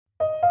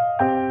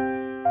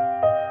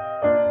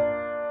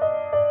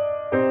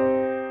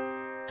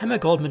Emma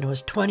Goldman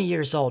was 20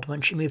 years old when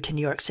she moved to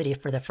New York City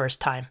for the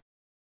first time.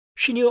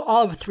 She knew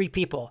all of 3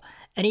 people,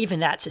 and even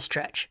that's a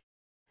stretch.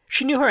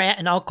 She knew her aunt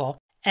and uncle,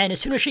 and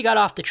as soon as she got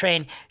off the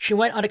train, she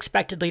went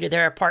unexpectedly to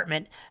their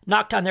apartment,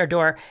 knocked on their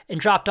door, and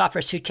dropped off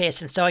her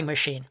suitcase and sewing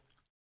machine.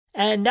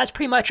 And that's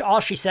pretty much all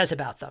she says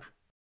about them.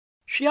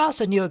 She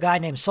also knew a guy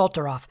named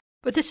Solotaroff,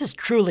 but this is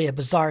truly a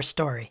bizarre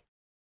story.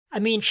 I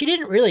mean, she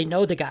didn't really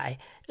know the guy.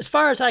 As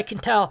far as I can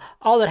tell,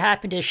 all that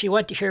happened is she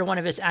went to hear one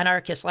of his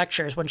anarchist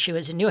lectures when she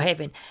was in New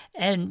Haven,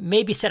 and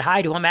maybe said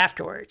hi to him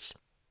afterwards.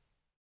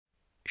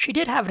 She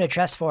did have an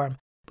address for him,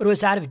 but it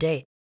was out of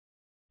date.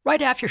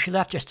 Right after she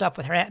left her stuff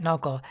with her aunt and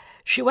uncle,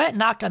 she went and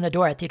knocked on the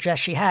door at the address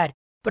she had,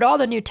 but all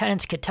the new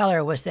tenants could tell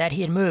her was that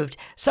he had moved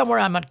somewhere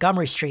on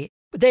Montgomery Street,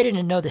 but they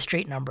didn't know the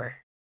street number.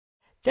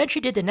 Then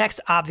she did the next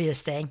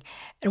obvious thing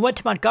and went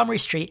to Montgomery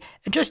Street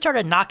and just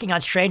started knocking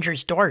on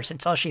strangers' doors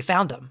until she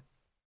found him.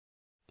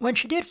 When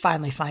she did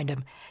finally find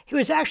him, he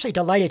was actually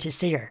delighted to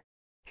see her.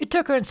 He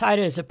took her inside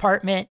his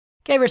apartment,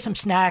 gave her some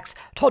snacks,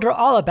 told her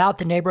all about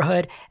the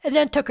neighborhood, and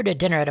then took her to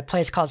dinner at a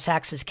place called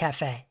Sax's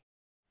Cafe.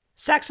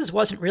 Sax's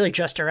wasn't really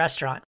just a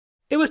restaurant.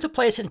 It was the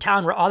place in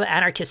town where all the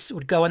anarchists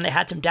would go when they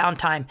had some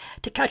downtime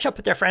to catch up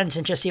with their friends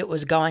and just see what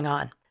was going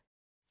on.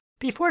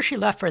 Before she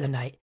left for the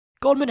night,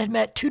 Goldman had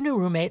met 2 new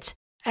roommates,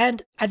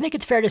 and I think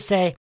it's fair to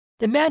say,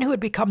 the man who would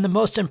become the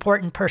most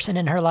important person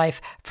in her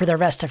life for the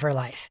rest of her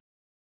life.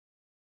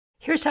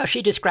 Here's how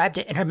she described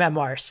it in her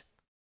memoirs.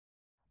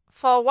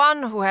 For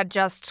one who had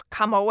just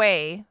come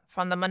away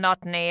from the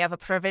monotony of a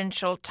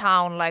provincial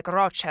town like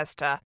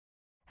Rochester,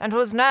 and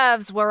whose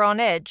nerves were on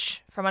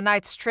edge from a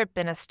night's trip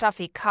in a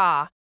stuffy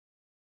car,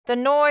 the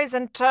noise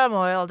and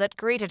turmoil that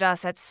greeted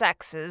us at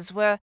Sax's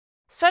were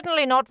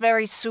certainly not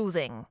very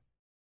soothing.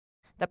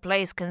 The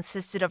place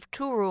consisted of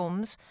 2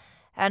 rooms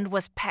and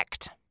was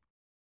packed.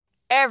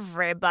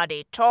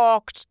 Everybody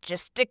talked,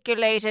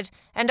 gesticulated,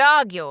 and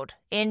argued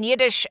in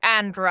Yiddish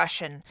and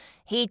Russian,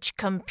 each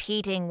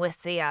competing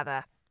with the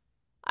other.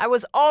 I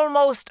was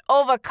almost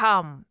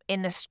overcome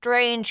in the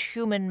strange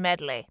human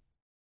medley.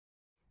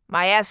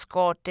 My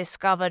escort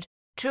discovered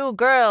 2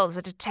 girls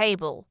at a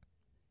table.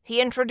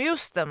 He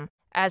introduced them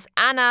as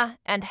Anna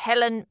and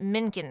Helen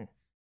Minkin.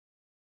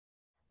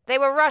 They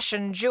were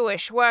Russian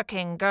Jewish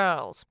working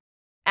girls.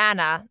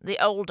 Anna,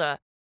 the older,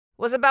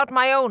 was about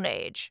my own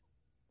age.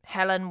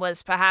 Helen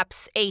was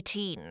perhaps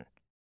 18.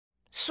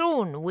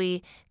 Soon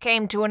we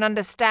came to an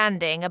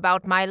understanding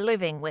about my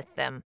living with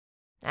them,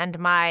 and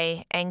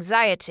my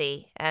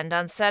anxiety and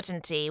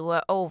uncertainty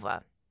were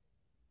over.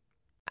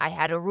 I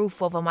had a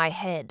roof over my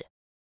head.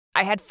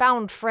 I had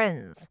found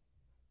friends.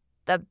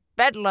 The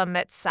bedlam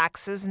at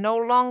Sax's no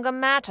longer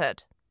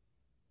mattered.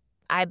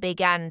 I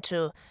began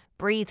to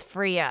breathe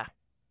freer,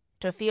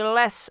 to feel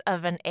less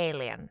of an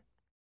alien.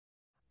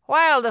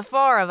 While the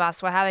 4 of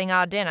us were having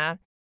our dinner,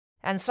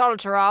 and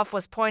Solotaroff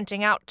was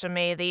pointing out to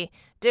me the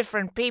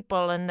different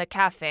people in the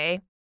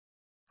cafe,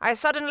 I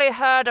suddenly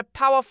heard a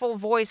powerful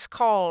voice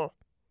call,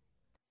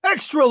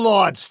 "Extra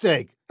large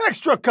steak!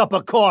 Extra cup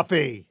of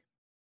coffee!"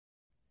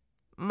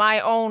 My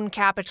own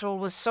capital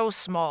was so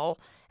small,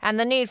 and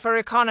the need for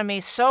economy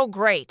so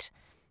great,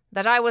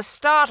 that I was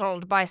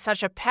startled by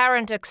such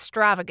apparent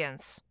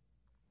extravagance.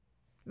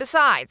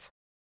 Besides,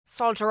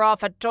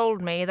 Solotaroff had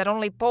told me that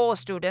only poor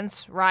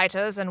students,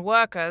 writers, and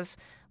workers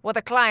were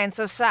the clients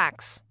of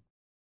Sax.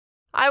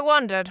 I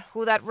wondered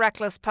who that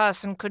reckless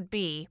person could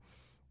be,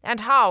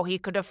 and how he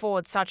could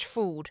afford such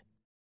food.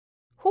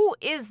 "Who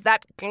is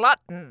that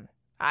glutton?"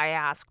 I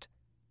asked.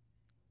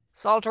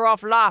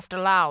 Solotaroff laughed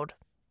aloud.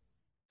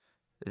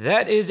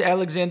 "That is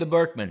Alexander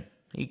Berkman.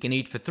 He can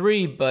eat for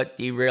 3, but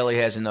he rarely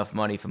has enough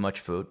money for much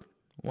food.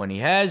 When he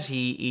has,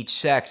 he eats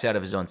sacks out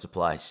of his own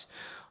supplies.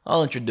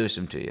 I'll introduce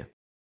him to you."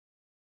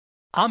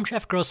 I'm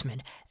Jeff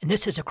Grossman, and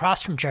this is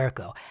Across from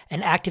Jericho,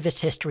 an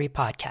activist history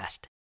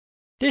podcast.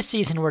 This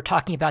season, we're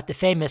talking about the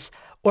famous,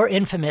 or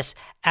infamous,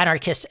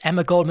 anarchists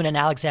Emma Goldman and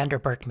Alexander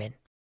Berkman.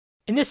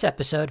 In this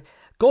episode,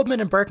 Goldman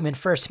and Berkman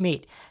first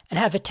meet and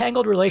have a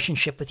tangled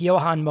relationship with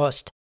Johann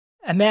Most,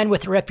 a man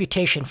with a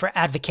reputation for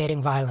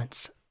advocating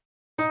violence.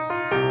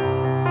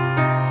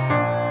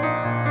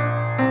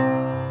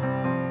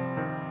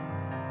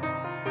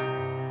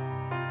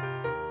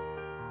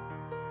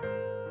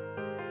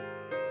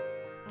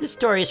 This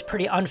story is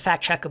pretty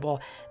unfact-checkable,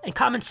 and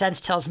common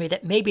sense tells me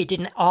that maybe it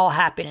didn't all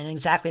happen in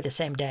exactly the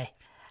same day.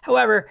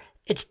 However,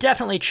 it's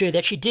definitely true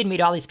that she did meet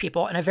all these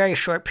people in a very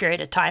short period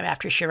of time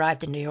after she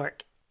arrived in New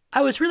York. I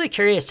was really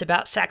curious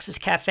about Sax's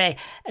Cafe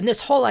and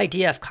this whole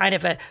idea of kind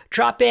of a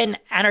drop-in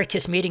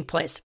anarchist meeting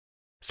place.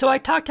 So I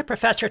talked to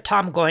Professor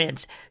Tom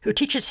Goyens, who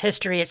teaches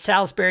history at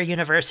Salisbury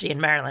University in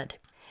Maryland.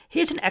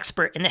 He's an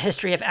expert in the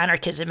history of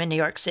anarchism in New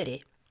York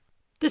City.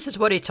 This is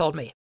what he told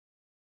me.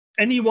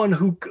 Anyone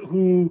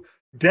who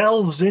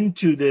delves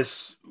into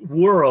this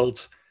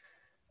world,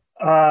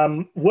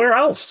 where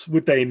else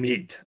would they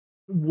meet?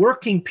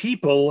 Working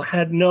people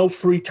had no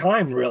free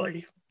time,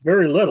 really,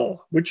 very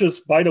little, which is,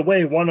 by the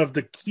way, one of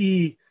the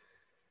key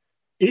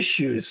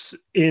issues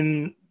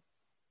in,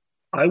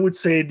 I would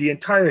say, the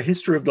entire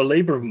history of the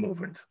labor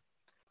movement.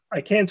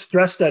 I can't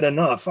stress that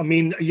enough. I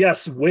mean,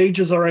 yes,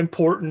 wages are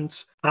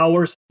important,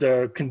 hours,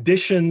 the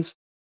conditions.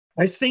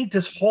 I think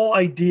this whole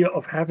idea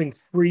of having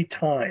free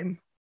time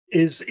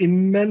is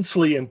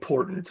immensely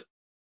important.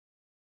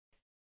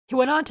 He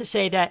went on to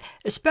say that,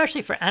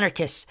 especially for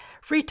anarchists,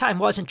 free time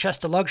wasn't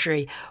just a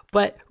luxury,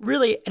 but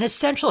really an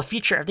essential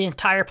feature of the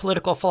entire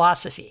political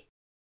philosophy.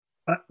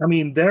 I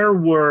mean, there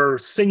were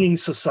singing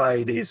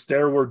societies,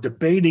 there were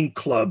debating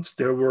clubs,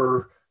 there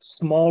were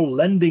small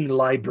lending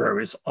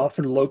libraries,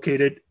 often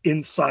located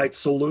inside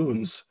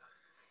saloons.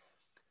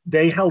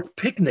 They held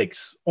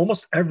picnics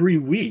almost every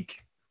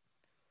week.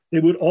 They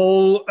would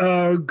all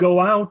go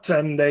out,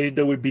 and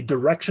there would be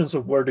directions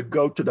of where to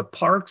go to the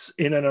parks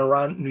in and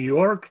around New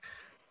York.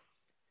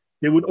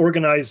 They would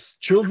organize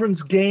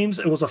children's games.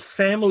 It was a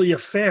family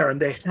affair, and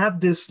they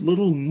had this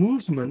little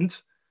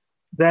movement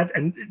that,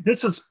 and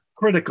this is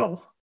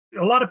critical.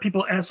 A lot of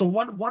people ask, so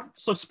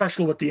what's so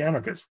special with the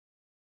anarchists?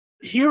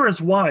 Here is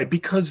why,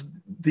 because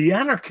the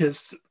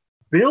anarchists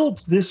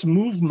built this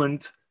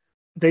movement.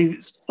 They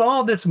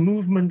saw this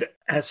movement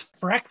as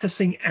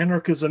practicing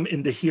anarchism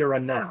in the here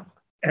and now.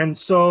 And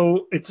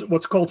so it's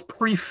what's called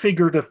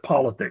prefigurative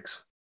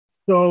politics.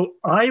 So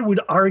I would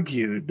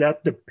argue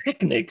that the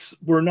picnics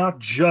were not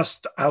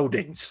just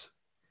outings.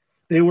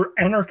 They were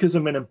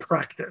anarchism in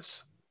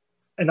practice.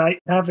 And I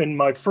have in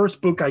my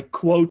first book, I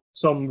quote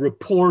some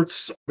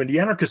reports in the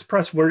anarchist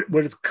press where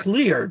it's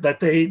clear that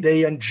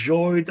they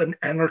enjoyed an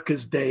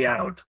anarchist day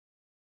out.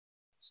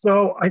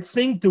 So I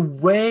think the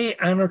way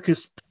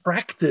anarchists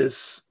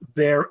practice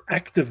their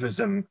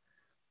activism,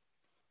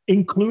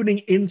 including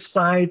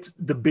inside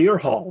the beer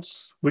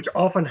halls, which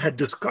often had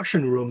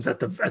discussion rooms at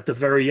the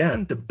very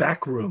end, the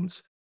back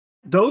rooms,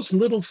 those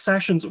little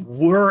sessions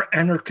were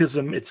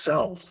anarchism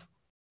itself.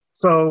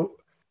 So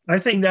I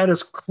think that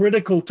is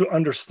critical to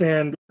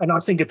understand, and I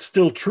think it's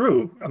still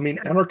true. I mean,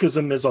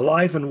 anarchism is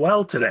alive and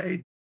well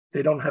today.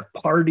 They don't have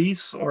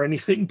parties or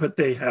anything, but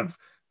they have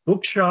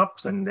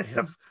bookshops, and they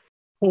have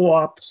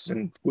co-ops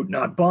and Food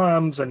Not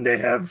Bombs, and they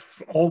have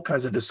all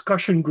kinds of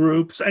discussion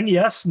groups. And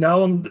yes,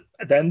 now and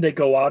then they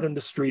go out in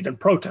the street and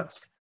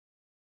protest.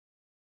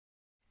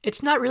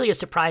 It's not really a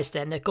surprise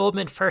then that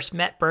Goldman first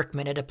met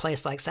Berkman at a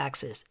place like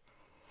Saxe's.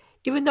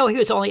 Even though he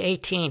was only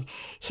 18,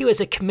 he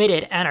was a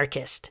committed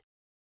anarchist.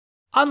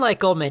 Unlike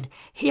Goldman,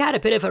 he had a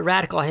bit of a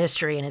radical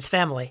history in his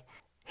family.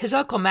 His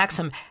uncle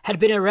Maxim had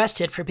been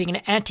arrested for being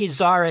an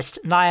anti-Tsarist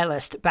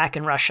nihilist back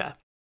in Russia.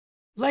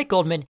 Like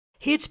Goldman,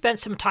 he had spent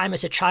some time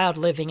as a child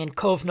living in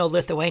Kovno,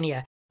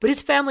 Lithuania, but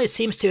his family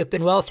seems to have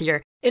been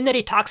wealthier in that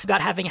he talks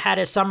about having had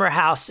a summer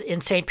house in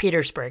St.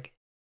 Petersburg.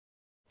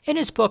 In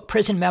his book,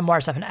 Prison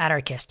Memoirs of an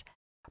Anarchist,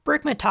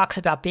 Berkman talks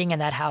about being in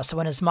that house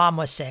when his mom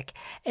was sick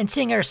and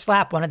seeing her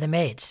slap one of the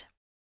maids.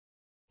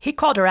 He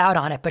called her out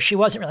on it, but she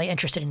wasn't really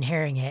interested in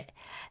hearing it.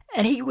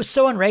 And he was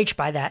so enraged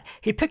by that,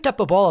 he picked up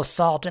a bowl of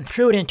salt and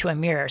threw it into a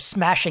mirror,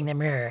 smashing the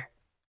mirror.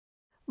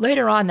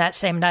 Later on that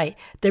same night,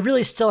 they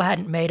really still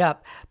hadn't made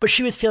up, but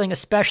she was feeling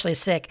especially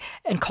sick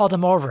and called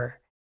him over.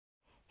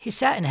 He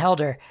sat and held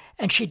her,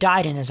 and she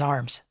died in his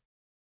arms.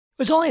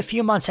 It was only a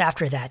few months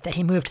after that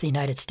he moved to the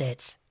United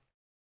States.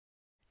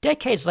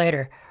 Decades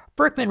later,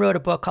 Berkman wrote a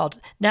book called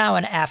Now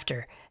and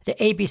After, The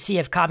ABC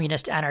of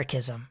Communist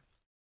Anarchism.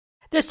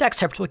 This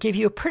excerpt will give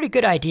you a pretty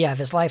good idea of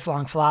his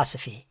lifelong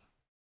philosophy.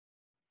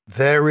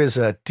 There is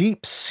a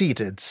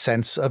deep-seated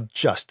sense of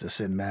justice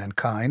in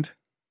mankind,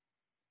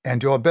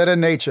 and your better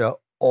nature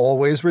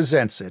always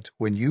resents it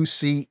when you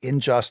see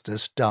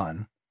injustice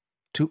done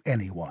to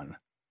anyone.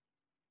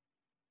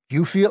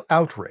 You feel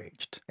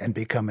outraged and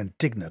become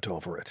indignant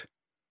over it,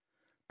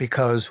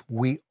 because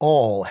we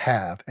all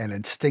have an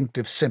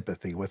instinctive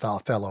sympathy with our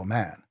fellow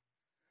man,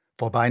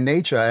 for by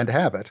nature and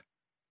habit,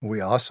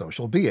 we are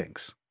social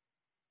beings.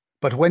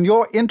 But when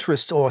your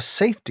interests or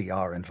safety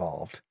are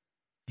involved,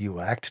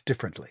 you act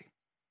differently.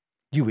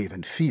 You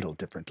even feel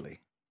differently.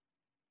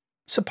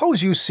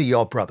 Suppose you see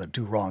your brother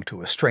do wrong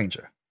to a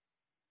stranger.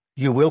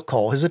 You will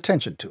call his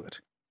attention to it.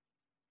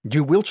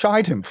 You will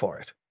chide him for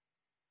it.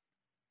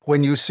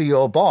 When you see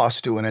your boss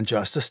do an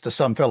injustice to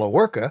some fellow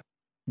worker,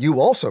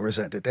 you also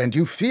resent it and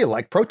you feel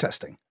like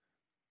protesting.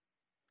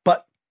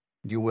 But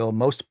you will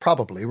most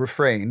probably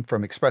refrain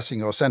from expressing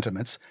your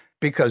sentiments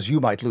because you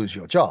might lose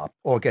your job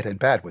or get in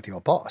bad with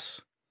your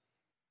boss.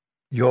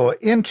 Your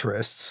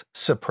interests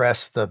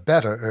suppress the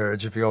better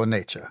urge of your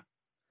nature.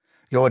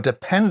 Your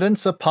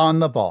dependence upon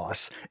the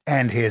boss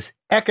and his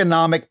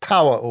economic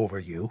power over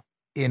you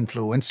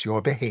influence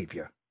your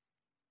behavior.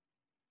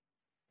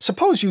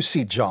 Suppose you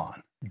see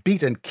John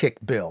beat and kick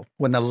Bill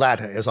when the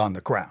latter is on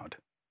the ground.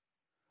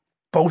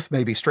 Both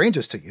may be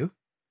strangers to you,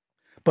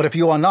 but if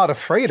you are not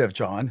afraid of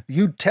John,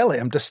 you'd tell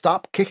him to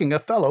stop kicking a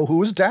fellow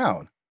who is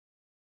down.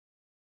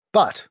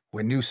 But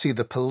when you see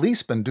the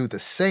policeman do the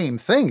same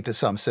thing to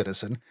some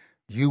citizen,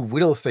 you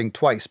will think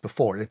twice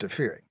before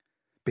interfering,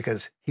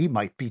 because he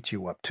might beat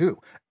you up too,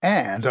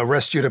 and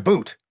arrest you to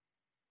boot.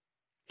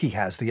 He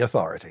has the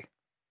authority.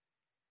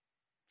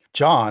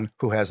 John,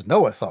 who has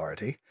no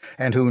authority,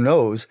 and who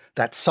knows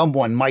that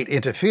someone might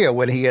interfere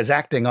when he is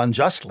acting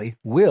unjustly,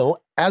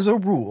 will as a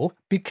rule,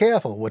 be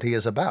careful what he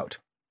is about.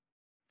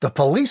 The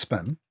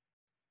policeman,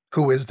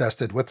 who is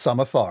vested with some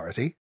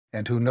authority,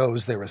 and who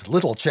knows there is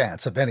little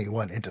chance of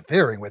anyone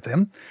interfering with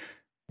him,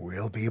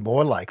 will be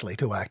more likely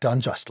to act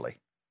unjustly.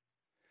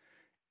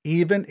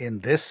 Even in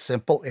this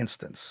simple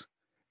instance,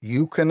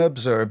 you can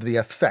observe the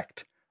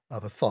effect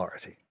of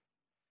authority,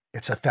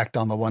 its effect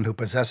on the one who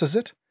possesses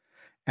it,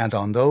 and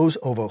on those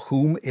over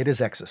whom it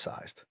is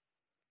exercised.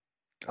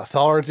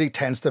 Authority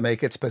tends to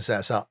make its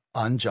possessor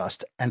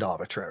unjust and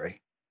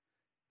arbitrary.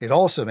 It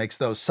also makes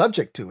those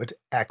subject to it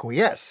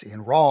acquiesce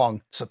in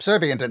wrong,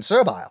 subservient, and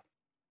servile.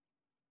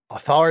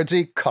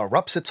 Authority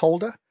corrupts its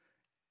holder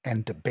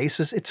and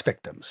debases its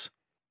victims.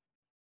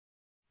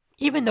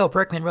 Even though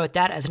Berkman wrote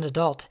that as an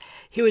adult,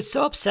 he was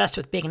so obsessed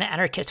with being an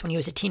anarchist when he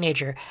was a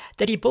teenager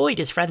that he bullied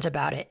his friends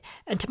about it,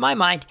 and to my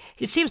mind,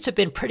 he seems to have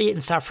been pretty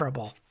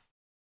insufferable.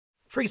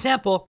 For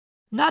example,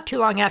 not too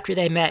long after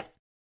they met,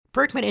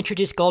 Berkman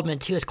introduced Goldman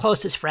to his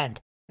closest friend,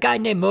 a guy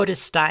named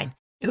Modest Stein,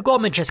 who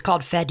Goldman just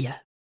called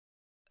Fedya.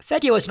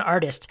 Fedya was an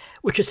artist,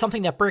 which is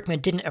something that Berkman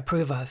didn't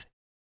approve of.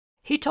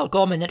 He told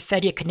Goldman that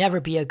Fedya could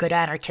never be a good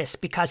anarchist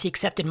because he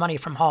accepted money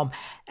from home,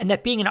 and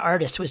that being an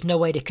artist was no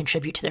way to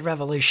contribute to the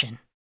revolution.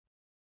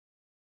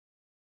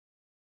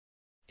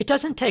 It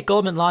doesn't take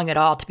Goldman long at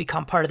all to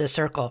become part of the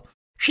circle.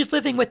 She's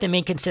living with the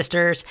Minkin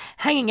sisters,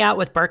 hanging out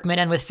with Berkman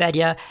and with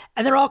Fedya,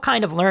 and they're all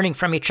kind of learning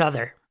from each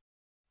other.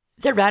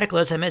 Their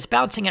radicalism is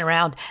bouncing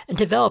around and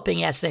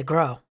developing as they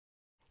grow.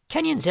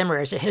 Kenyon Zimmer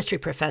is a history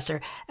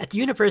professor at the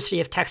University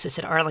of Texas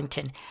at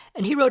Arlington,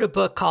 and he wrote a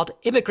book called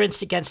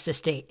Immigrants Against the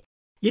State,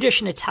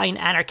 Yiddish and Italian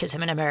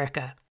Anarchism in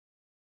America.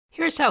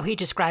 Here's how he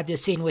described the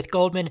scene with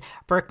Goldman,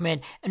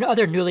 Berkman, and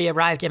other newly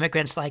arrived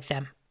immigrants like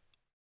them.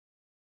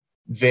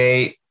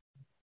 They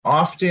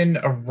often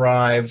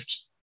arrived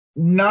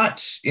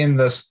not in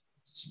the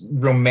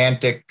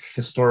romantic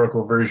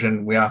historical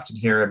version we often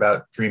hear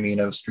about, dreaming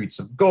of streets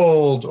of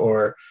gold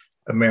or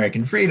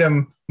American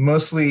freedom.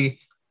 Mostly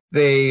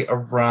they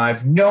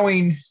arrived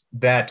knowing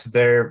that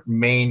their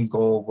main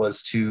goal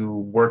was to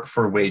work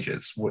for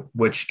wages,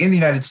 which in the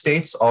United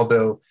States,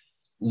 although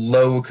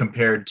low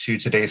compared to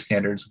today's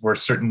standards, were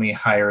certainly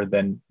higher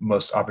than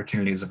most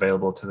opportunities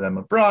available to them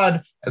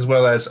abroad, as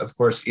well as, of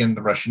course, in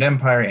the Russian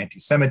Empire,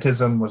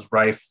 anti-Semitism was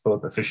rife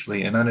both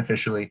officially and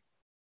unofficially.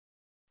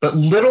 But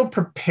little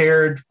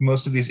prepared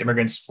most of these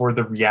immigrants for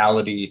the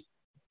reality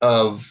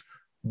of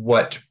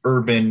what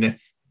urban,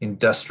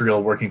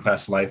 industrial, working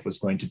class life was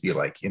going to be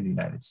like in the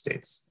United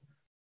States.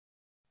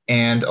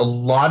 And a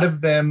lot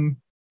of them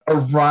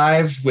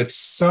arrived with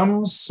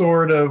some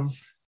sort of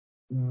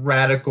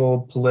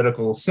radical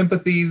political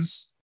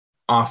sympathies,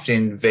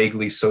 often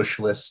vaguely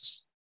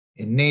socialist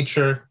in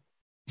nature.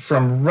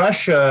 From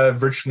Russia,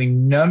 virtually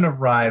none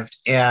arrived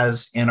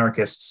as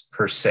anarchists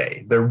per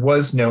se. There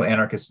was no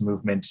anarchist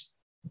movement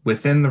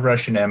within the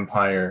Russian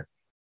Empire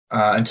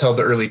until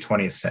the early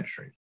 20th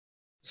century.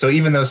 So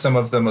even though some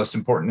of the most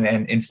important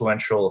and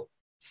influential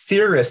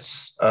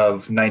theorists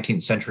of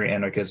 19th century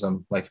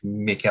anarchism, like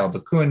Mikhail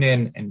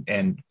Bakunin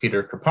and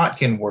Peter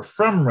Kropotkin, were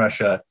from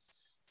Russia,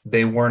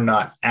 they were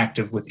not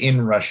active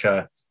within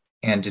Russia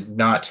and did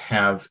not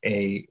have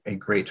a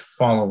great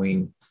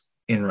following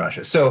in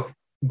Russia. So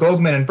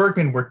Goldman and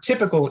Berkman were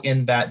typical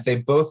in that they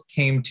both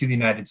came to the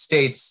United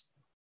States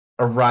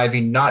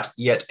arriving not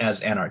yet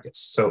as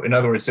anarchists. So in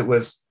other words, it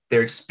was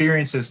their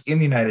experiences in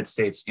the United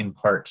States in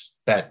part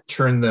that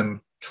turned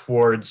them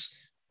towards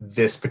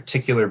this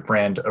particular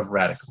brand of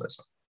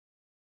radicalism.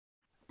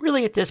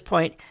 Really, at this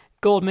point,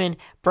 Goldman,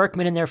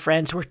 Berkman, and their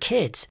friends were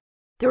kids.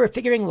 They were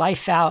figuring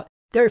life out.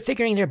 They were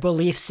figuring their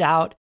beliefs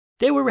out.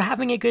 They were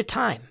having a good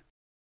time.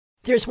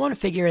 There's one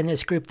figure in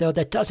this group, though,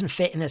 that doesn't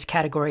fit in this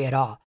category at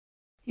all.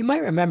 You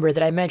might remember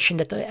that I mentioned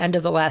at the end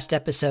of the last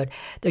episode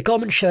that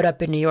Goldman showed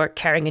up in New York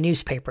carrying a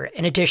newspaper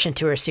in addition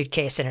to her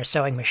suitcase and her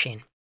sewing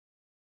machine.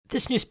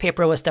 This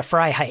newspaper was the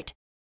Freiheit,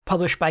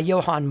 published by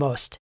Johann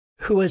Most,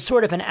 who was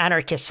sort of an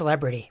anarchist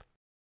celebrity.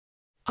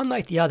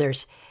 Unlike the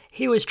others,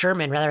 he was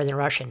German rather than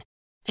Russian,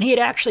 and he had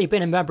actually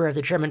been a member of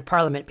the German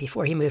parliament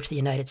before he moved to the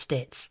United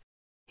States.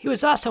 He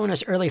was also in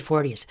his early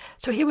 40s,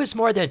 so he was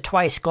more than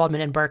twice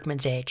Goldman and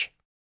Berkman's age.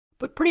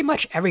 But pretty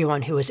much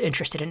everyone who was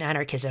interested in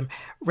anarchism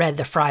read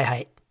the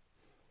Freiheit.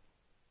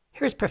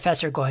 Here's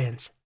Professor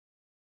Goyens.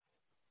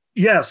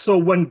 Yeah, so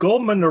when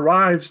Goldman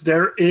arrives,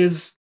 there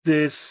is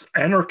this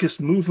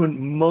anarchist movement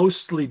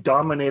mostly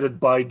dominated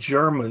by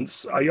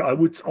Germans. I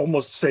would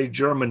almost say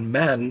German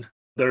men.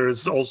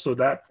 There's also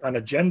that kind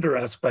of gender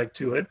aspect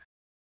to it.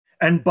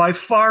 And by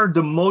far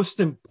the most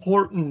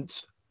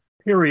important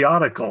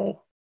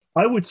periodical,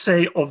 I would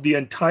say, of the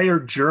entire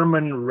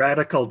German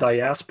radical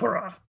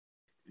diaspora,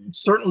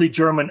 certainly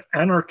German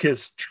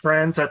anarchist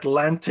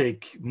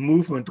transatlantic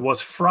movement,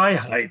 was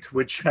Freiheit,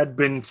 which had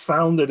been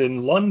founded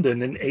in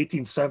London in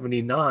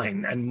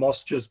 1879, and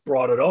Most just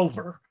brought it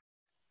over.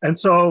 And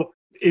so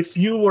if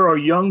you were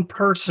a young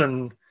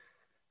person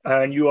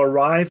and you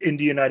arrived in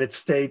the United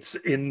States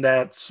in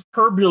that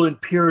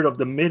turbulent period of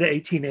the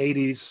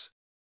mid-1880s,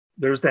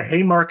 there's the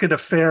Haymarket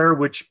Affair,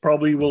 which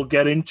probably we'll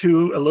get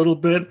into a little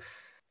bit.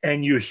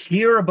 and you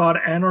hear about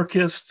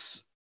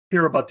anarchists,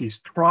 hear about these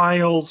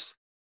trials.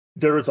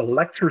 There is a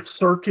lecture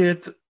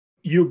circuit.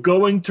 You're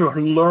going to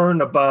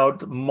learn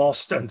about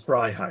Most and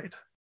Freiheit.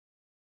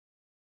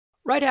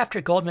 Right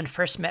after Goldman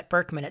first met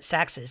Berkman at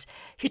Sachs's,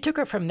 he took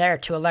her from there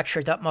to a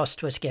lecture that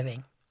Most was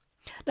giving.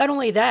 Not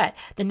only that,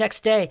 the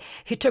next day,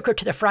 he took her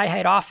to the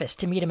Freiheit office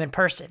to meet him in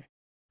person.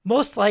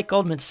 Most liked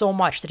Goldman so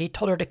much that he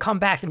told her to come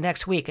back the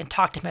next week and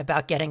talk to him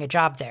about getting a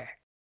job there.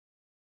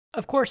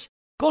 Of course,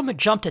 Goldman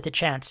jumped at the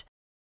chance,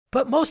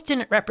 but Most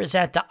didn't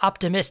represent the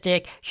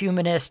optimistic,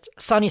 humanist,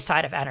 sunny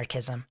side of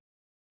anarchism.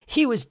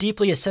 He was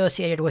deeply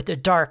associated with the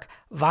dark,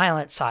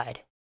 violent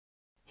side.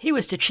 He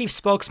was the chief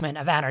spokesman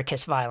of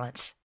anarchist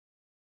violence.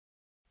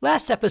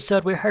 Last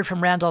episode, we heard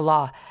from Randall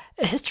Law,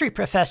 a history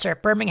professor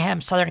at Birmingham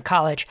Southern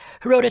College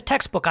who wrote a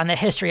textbook on the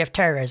history of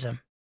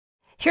terrorism.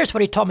 Here's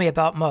what he told me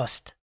about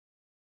Most.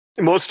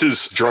 Most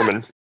is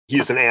German. He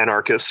is an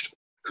anarchist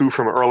who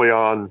from early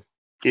on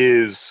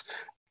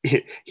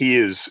he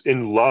is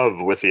in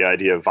love with the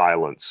idea of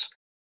violence.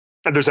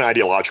 And there's an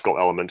ideological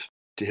element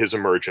to his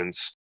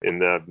emergence in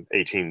the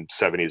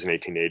 1870s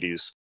and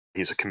 1880s.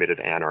 He's a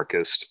committed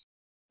anarchist.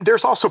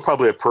 There's also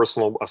probably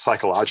a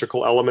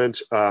psychological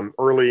element.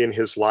 Early in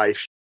his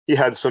life, he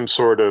had some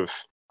sort of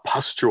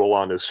pustule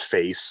on his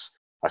face,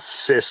 a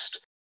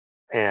cyst,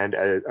 and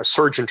a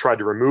surgeon tried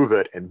to remove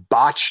it and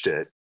botched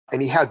it.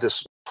 And he had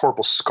this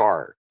horrible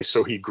scar.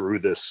 So he grew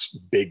this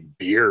big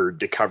beard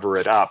to cover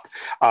it up.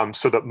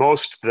 So that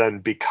Most then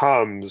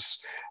becomes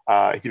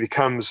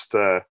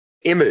the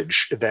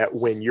image that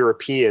when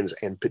Europeans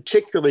and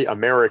particularly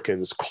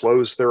Americans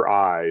close their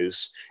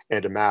eyes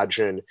and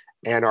imagine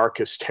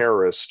anarchist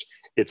terrorist,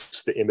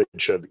 it's the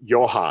image of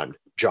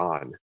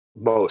John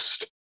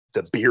Most,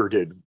 the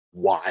bearded,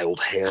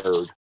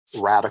 wild-haired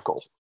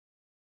radical.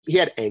 He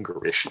had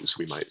anger issues,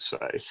 we might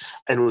say,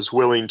 and was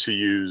willing to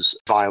use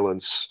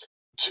violence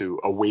to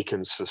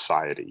awaken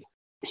society.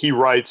 He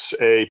writes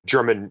a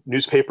German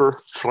newspaper,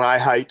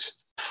 Freiheit,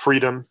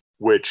 Freedom,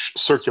 which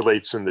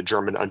circulates in the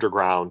German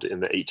underground in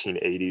the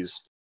 1880s.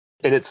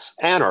 And it's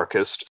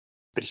anarchist,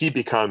 but he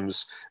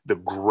becomes the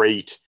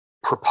great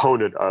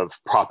proponent of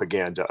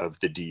propaganda of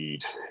the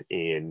deed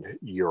in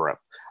Europe.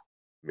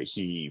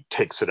 He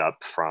takes it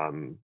up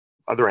from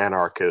other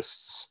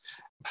anarchists,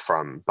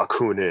 from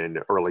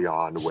Bakunin early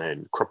on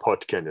when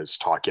Kropotkin is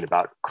talking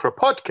about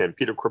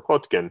Peter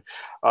Kropotkin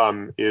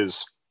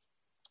is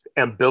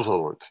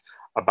ambivalent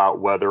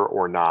about whether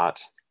or not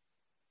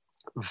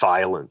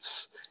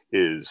violence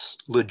is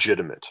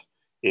legitimate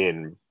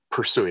in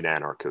pursuing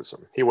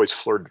anarchism. He always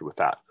flirted with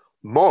that.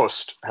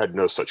 Most had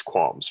no such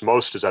qualms.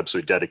 Most is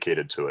absolutely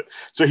dedicated to it.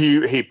 So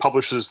he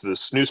publishes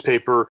this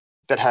newspaper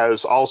that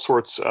has all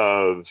sorts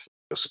of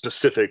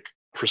specific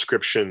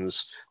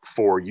prescriptions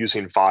for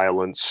using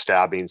violence,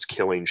 stabbings,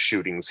 killings,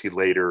 shootings. He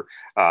later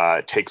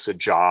takes a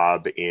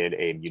job in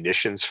a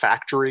munitions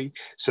factory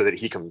so that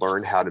he can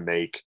learn how to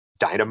make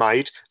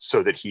dynamite,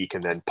 so that he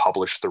can then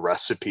publish the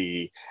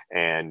recipe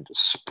and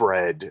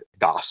spread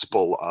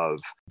gospel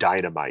of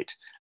dynamite.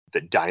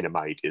 That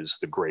dynamite is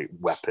the great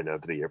weapon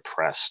of the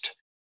oppressed.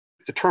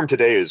 The term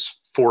today is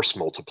force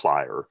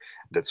multiplier,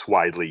 that's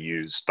widely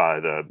used by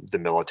the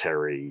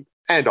military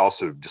and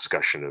also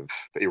discussion of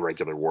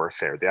irregular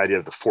warfare. The idea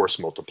of the force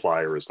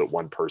multiplier is that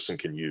one person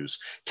can use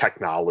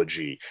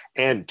technology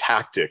and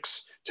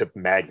tactics to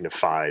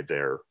magnify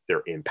their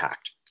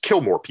impact,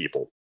 kill more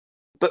people.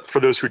 But for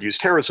those who would use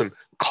terrorism,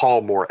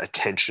 call more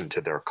attention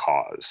to their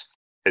cause.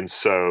 And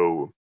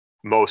so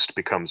Most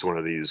becomes one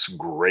of these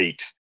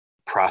great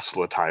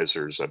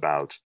proselytizers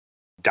about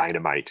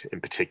dynamite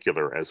in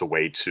particular as a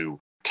way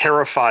to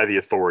terrify the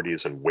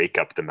authorities and wake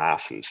up the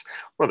masses.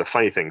 One of the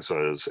funny things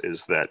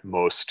is that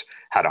Most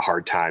had a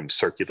hard time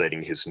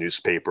circulating his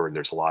newspaper, and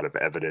there's a lot of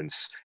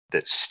evidence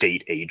that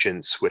state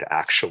agents would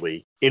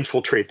actually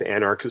infiltrate the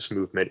anarchist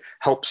movement,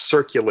 help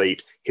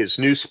circulate his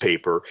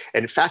newspaper,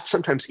 and in fact,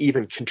 sometimes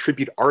even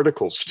contribute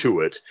articles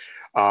to it,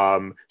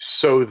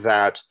 so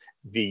that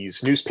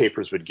these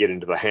newspapers would get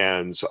into the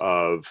hands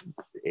of,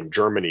 in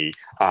Germany,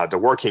 the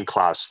working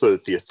class, so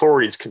that the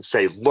authorities can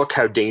say, look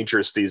how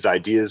dangerous these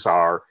ideas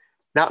are,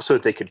 not so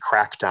that they could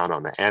crack down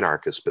on the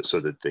anarchists, but so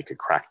that they could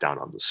crack down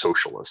on the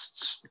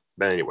socialists.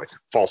 But anyway,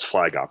 false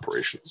flag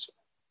operations.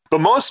 But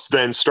Most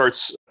then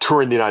starts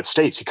touring the United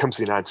States. He comes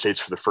to the United States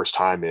for the first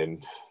time in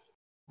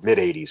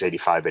mid-80s,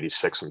 85,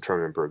 86, I'm trying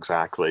to remember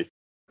exactly.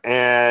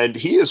 And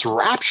he is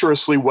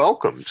rapturously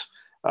welcomed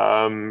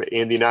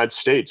in the United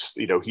States.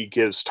 You know, he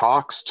gives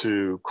talks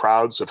to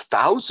crowds of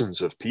thousands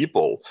of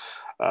people,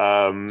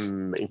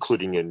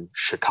 including in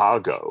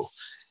Chicago.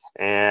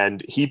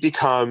 And he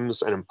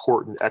becomes an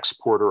important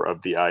exporter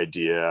of the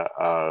idea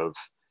of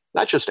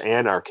not just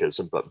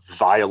anarchism, but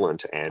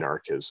violent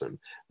anarchism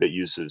that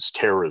uses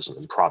terrorism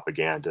and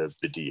propaganda of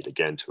the deed,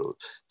 again,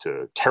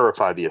 to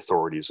terrify the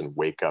authorities and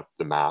wake up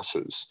the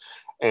masses.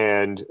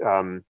 And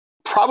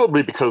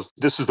probably because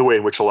this is the way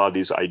in which a lot of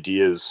these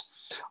ideas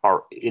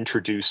are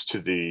introduced to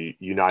the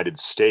United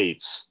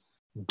States,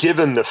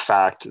 given the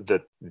fact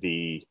that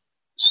the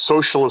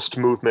socialist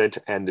movement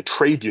and the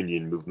trade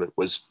union movement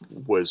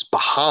was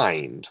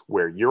behind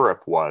where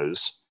Europe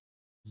was,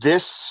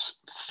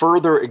 this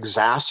further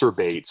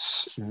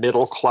exacerbates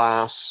middle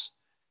class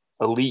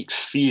elite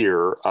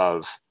fear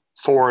of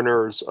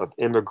foreigners, of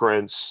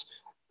immigrants,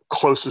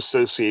 close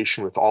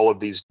association with all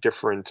these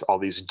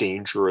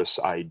dangerous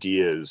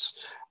ideas,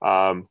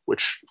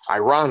 which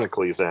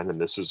ironically then,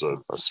 and this is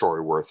a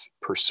story worth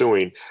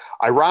pursuing,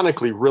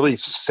 ironically really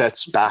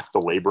sets back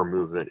the labor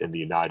movement in the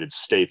United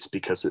States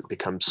because it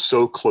becomes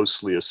so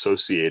closely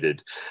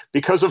associated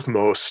because of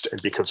Most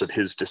and because of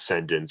his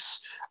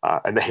descendants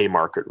and the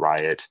Haymarket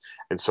riot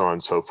and so on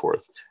and so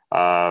forth.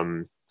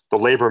 The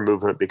labor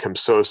movement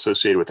becomes so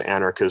associated with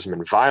anarchism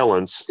and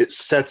violence, it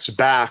sets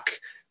back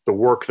the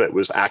work that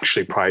was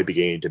actually probably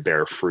beginning to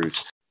bear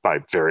fruit by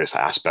various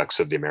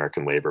aspects of the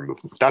American labor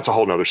movement. That's a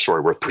whole other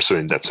story worth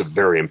pursuing. That's a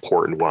very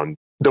important one.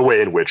 The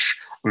way in which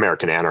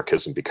American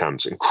anarchism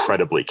becomes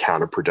incredibly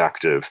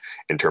counterproductive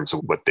in terms of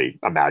what they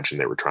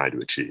imagined they were trying to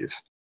achieve.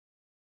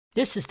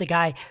 This is the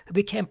guy who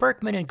became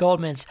Berkman and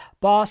Goldman's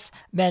boss,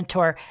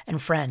 mentor,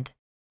 and friend.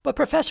 But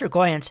Professor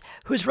Goyens,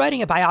 who's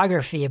writing a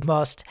biography of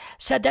Most,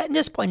 said that in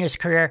this point in his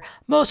career,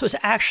 Most was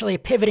actually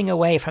pivoting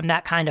away from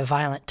that kind of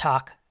violent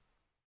talk.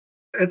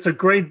 It's a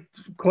great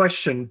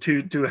question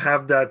to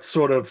have that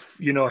sort of,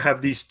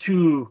 have these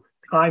two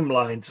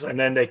timelines and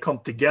then they come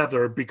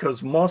together,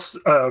 because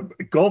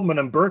Goldman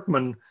and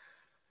Berkman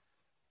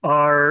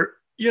are,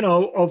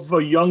 of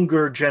a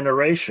younger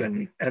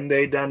generation, and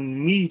they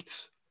then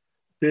meet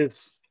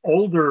this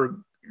older,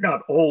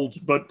 not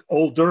old, but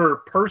older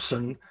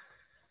person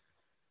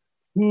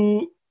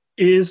who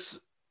is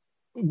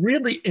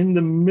really in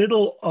the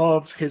middle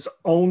of his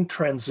own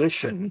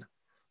transition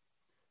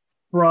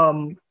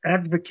from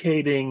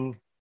advocating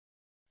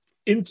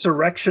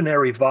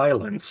insurrectionary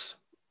violence,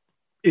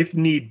 if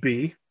need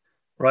be,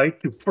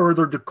 right, to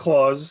further the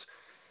cause.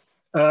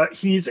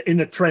 He's in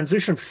a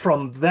transition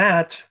from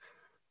that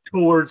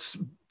towards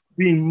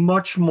being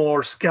much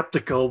more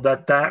skeptical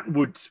that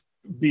would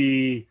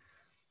be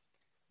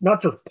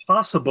not just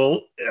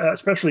possible,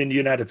 especially in the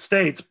United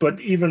States, but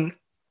even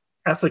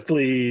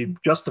ethically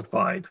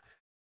justified.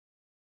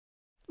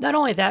 Not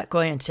only that,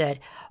 Goyen said,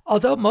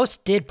 although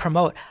Most did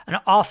promote an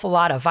awful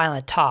lot of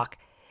violent talk,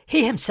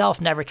 he himself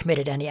never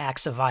committed any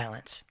acts of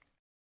violence.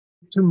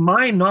 To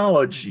my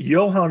knowledge,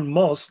 Johann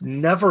Most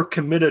never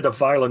committed a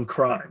violent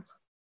crime.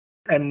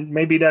 And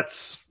maybe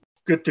that's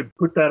good to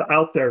put that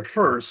out there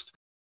first.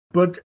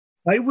 But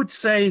I would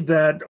say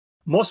that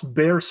Most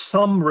bears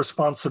some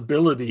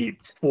responsibility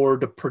for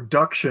the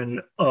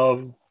production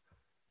of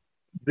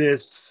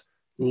this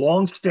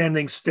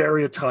long-standing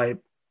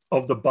stereotype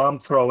of the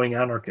bomb-throwing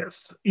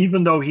anarchist,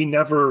 even though he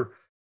never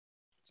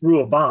threw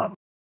a bomb.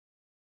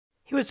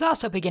 He was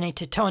also beginning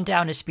to tone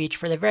down his speech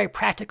for the very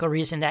practical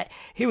reason that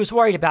he was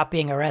worried about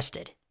being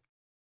arrested.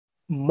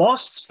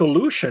 Most's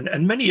solution,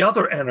 and many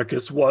other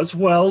anarchists, was,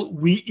 well,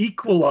 we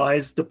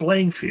equalize the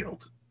playing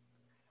field.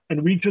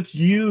 And we just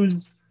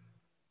use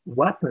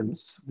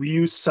weapons. We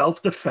use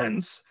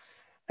self-defense.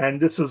 And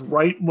this is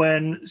right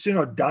when,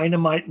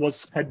 dynamite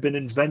had been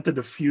invented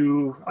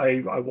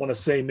I want to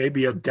say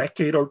maybe a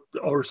decade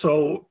or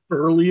so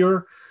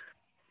earlier.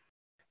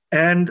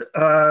 And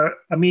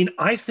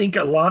I think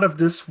a lot of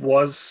this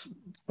was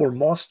for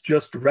Most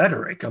just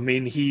rhetoric.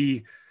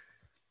 He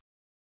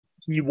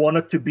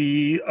wanted to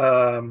be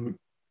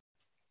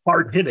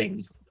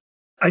hard-hitting.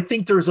 I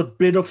think there's a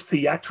bit of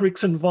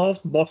theatrics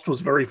involved. Most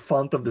was very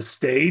fond of the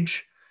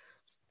stage.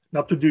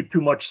 Not to do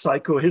too much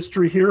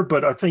psychohistory here,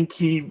 but I think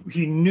he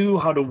knew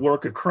how to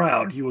work a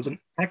crowd. He was an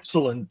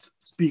excellent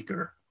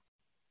speaker.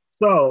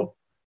 So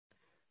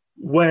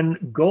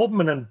when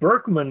Goldman and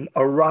Berkman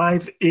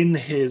arrive in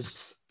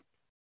his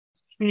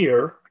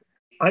sphere,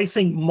 I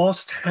think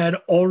Most had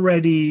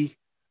already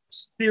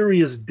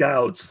serious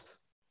doubts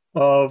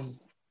of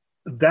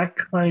that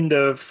kind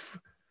of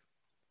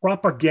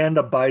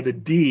propaganda by the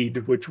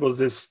deed, which was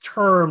this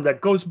term that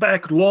goes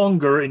back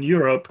longer in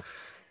Europe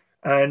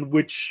and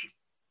which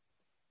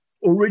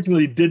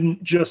originally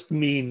didn't just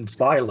mean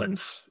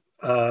violence.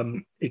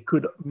 It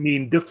could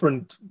mean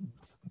different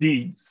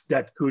deeds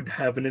that could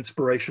have an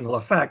inspirational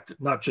effect,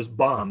 not just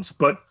bombs.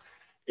 But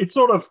it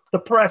sort of, the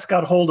press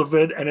got hold of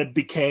it and it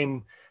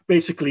became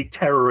basically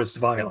terrorist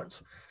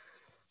violence.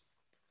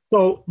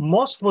 So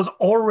Most was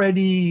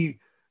already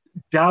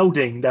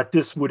doubting that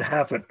this would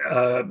have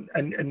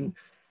and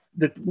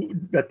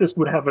that this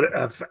would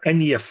have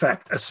any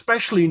effect,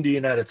 especially in the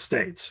United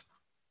States.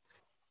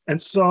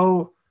 And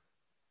so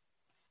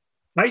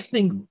I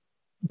think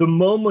the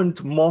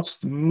moment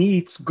Most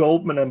meets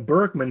Goldman and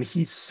Berkman,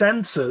 he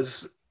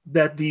senses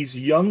that these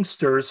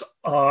youngsters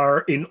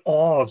are in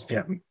awe of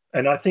him.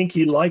 And I think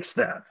he likes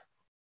that.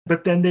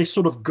 But then they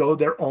sort of go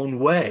their own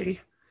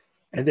way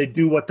and they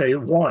do what they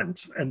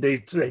want and they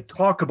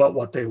talk about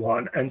what they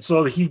want. And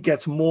so he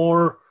gets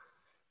more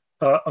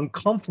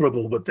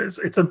uncomfortable with this.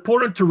 It's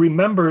important to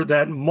remember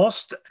that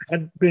Most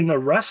had been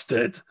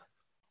arrested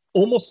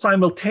almost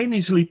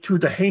simultaneously to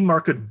the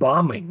Haymarket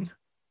bombing.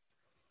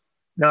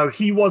 Now,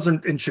 he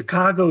wasn't in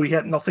Chicago. He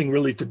had nothing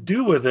really to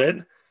do with it,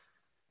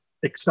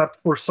 except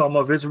for some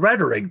of his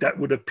rhetoric that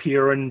would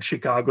appear in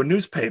Chicago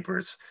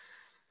newspapers.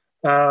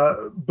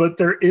 But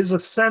there is a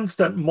sense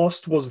that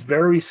Most was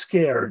very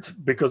scared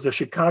because the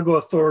Chicago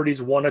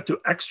authorities wanted to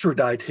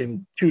extradite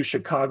him to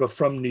Chicago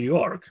from New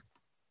York.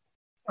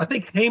 I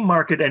think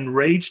Haymarket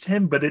enraged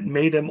him, but it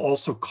made him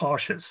also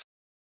cautious.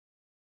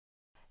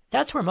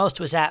 That's where Most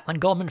was at when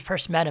Goldman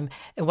first met him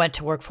and went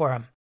to work for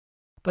him.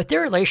 But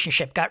their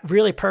relationship got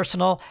really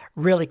personal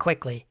really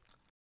quickly.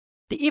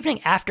 The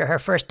evening after her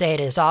first day at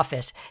his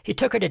office, he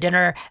took her to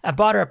dinner and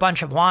bought her a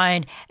bunch of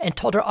wine and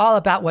told her all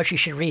about what she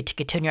should read to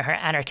continue her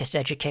anarchist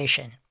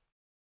education.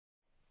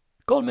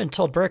 Goldman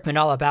told Berkman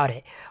all about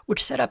it,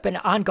 which set up an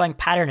ongoing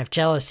pattern of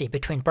jealousy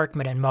between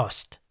Berkman and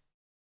Most.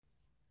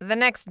 The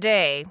next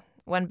day,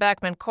 when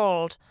Berkman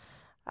called,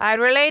 I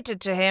related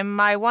to him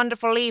my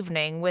wonderful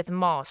evening with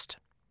Most.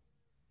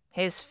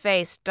 His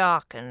face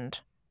darkened.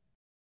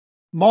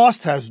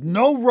 Most has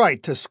no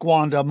right to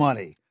squander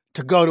money,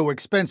 to go to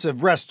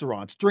expensive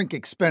restaurants, drink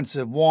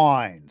expensive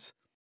wines,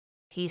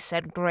 he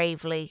said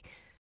gravely.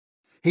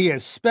 He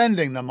is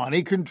spending the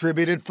money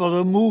contributed for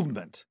the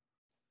movement.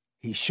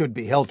 He should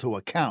be held to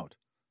account.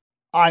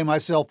 I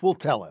myself will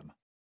tell him.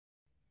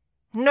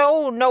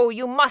 No,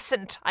 you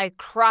mustn't, I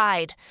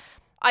cried.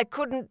 I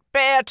couldn't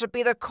bear to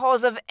be the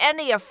cause of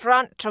any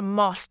affront to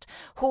Most,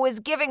 who is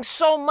giving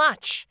so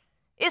much.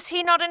 Is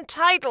he not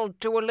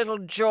entitled to a little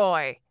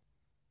joy?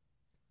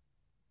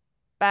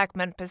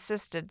 Berkman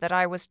persisted that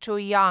I was too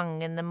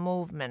young in the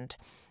movement,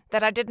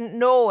 that I didn't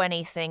know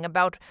anything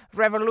about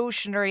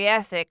revolutionary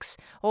ethics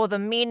or the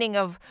meaning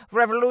of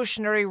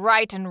revolutionary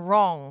right and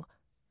wrong.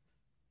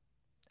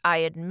 I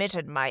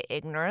admitted my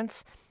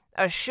ignorance,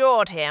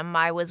 assured him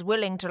I was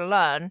willing to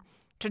learn,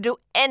 to do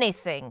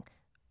anything,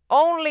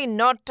 only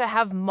not to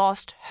have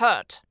Most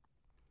hurt.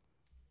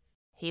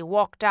 He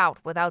walked out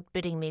without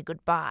bidding me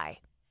goodbye.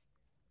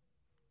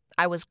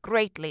 I was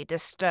greatly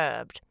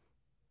disturbed.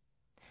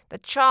 The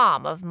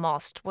charm of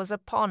Most was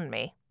upon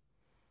me.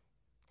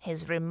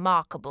 His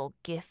remarkable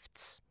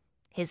gifts,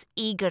 his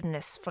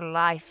eagerness for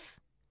life,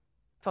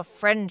 for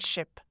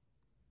friendship,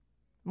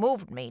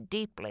 moved me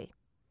deeply.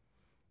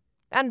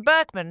 And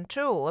Berkman,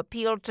 too,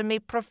 appealed to me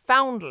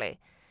profoundly.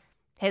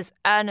 His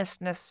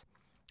earnestness,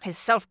 his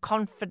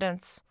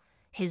self-confidence,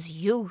 his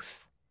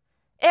youth,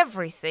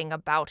 everything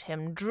about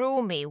him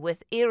drew me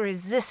with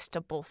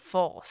irresistible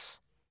force.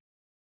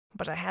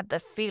 But I had the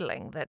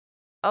feeling that,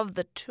 of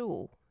the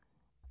two,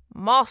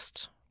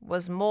 Most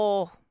was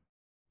more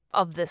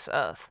of this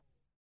earth.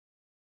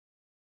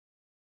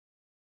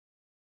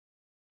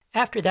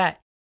 After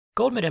that,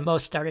 Goldman and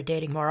Most started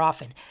dating more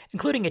often,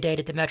 including a date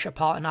at the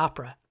Metropolitan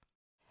Opera.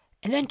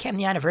 And then came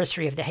the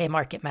anniversary of the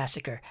Haymarket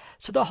Massacre,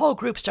 so the whole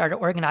group started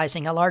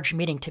organizing a large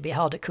meeting to be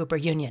held at Cooper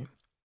Union.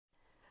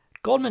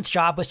 Goldman's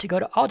job was to go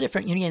to all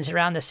different unions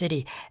around the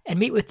city and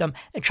meet with them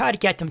and try to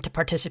get them to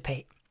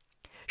participate.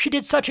 She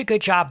did such a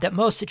good job that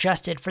Most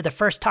suggested for the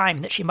first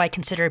time that she might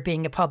consider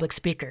being a public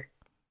speaker.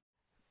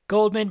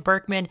 Goldman,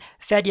 Berkman,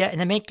 Fedya,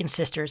 and the Mencken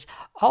sisters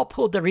all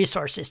pooled their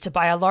resources to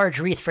buy a large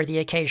wreath for the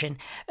occasion,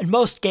 and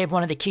Most gave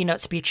one of the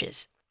keynote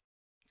speeches.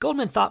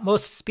 Goldman thought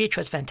Most's speech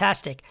was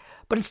fantastic,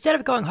 but instead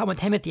of going home with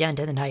him at the end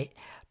of the night,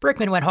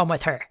 Berkman went home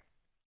with her.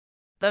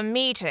 The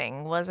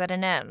meeting was at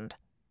an end.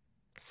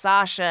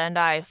 Sasha and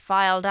I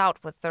filed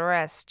out with the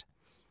rest.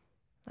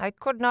 I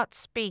could not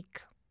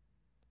speak.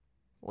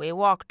 We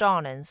walked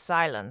on in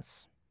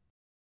silence.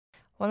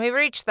 When we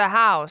reached the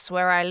house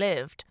where I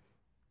lived,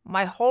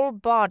 my whole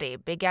body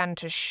began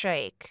to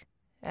shake,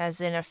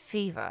 as in a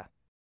fever.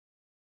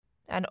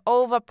 An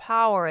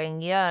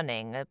overpowering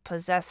yearning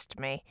possessed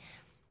me,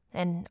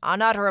 an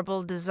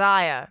unutterable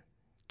desire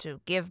to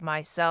give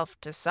myself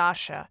to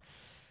Sasha,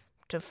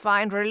 to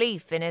find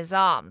relief in his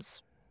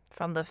arms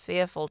from the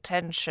fearful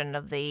tension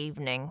of the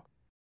evening.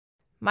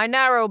 My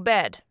narrow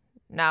bed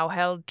now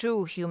held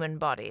 2 human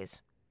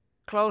bodies,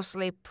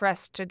 closely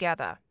pressed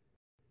together.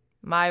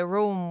 My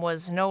room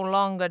was no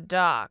longer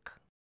dark.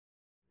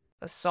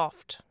 A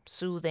soft,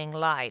 soothing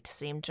light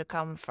seemed to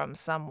come from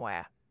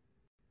somewhere.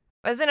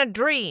 As in a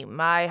dream,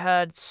 I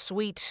heard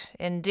sweet,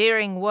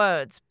 endearing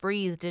words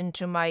breathed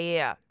into my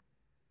ear,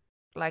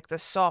 like the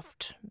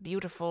soft,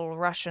 beautiful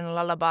Russian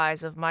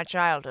lullabies of my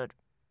childhood.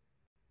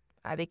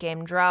 I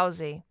became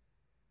drowsy,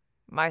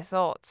 my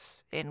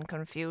thoughts in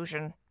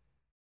confusion.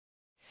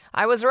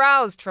 I was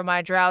roused from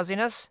my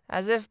drowsiness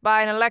as if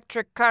by an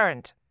electric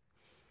current.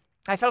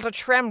 I felt a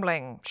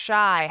trembling,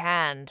 shy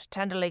hand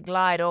tenderly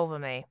glide over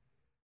me.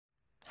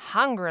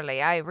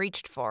 Hungrily I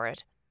reached for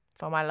it,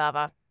 for my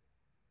lover.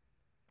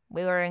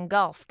 We were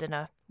engulfed in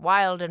a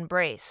wild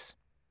embrace.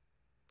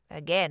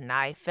 Again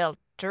I felt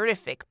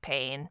terrific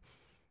pain,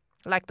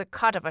 like the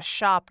cut of a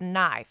sharp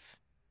knife.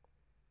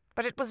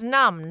 But it was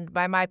numbed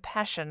by my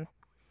passion,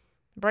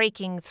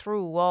 breaking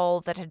through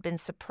all that had been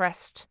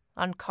suppressed,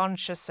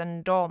 unconscious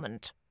and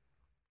dormant.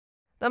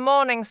 The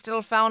morning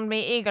still found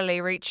me eagerly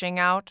reaching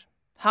out,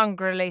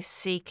 hungrily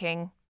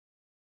seeking.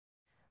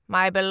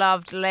 My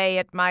beloved lay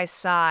at my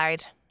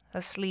side,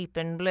 asleep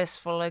in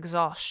blissful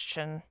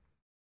exhaustion.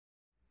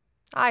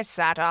 I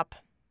sat up,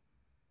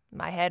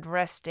 my head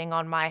resting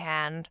on my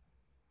hand.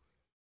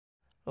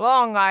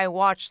 Long I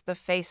watched the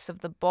face of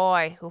the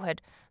boy who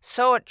had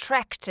so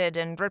attracted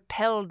and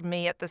repelled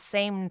me at the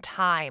same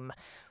time,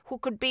 who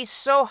could be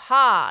so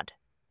hard,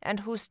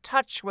 and whose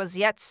touch was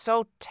yet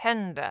so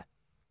tender.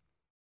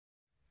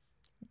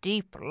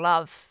 Deep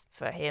love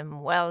for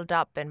him welled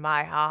up in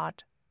my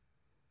heart,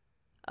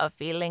 a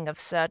feeling of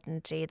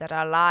certainty that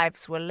our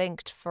lives were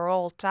linked for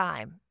all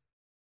time.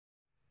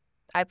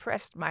 I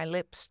pressed my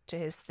lips to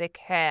his thick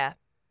hair.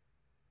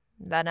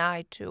 Then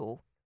I, too,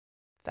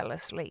 fell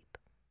asleep.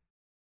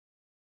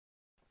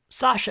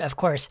 Sasha, of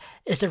course,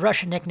 is the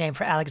Russian nickname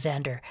for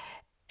Alexander,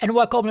 and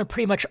what Goldman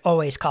pretty much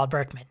always called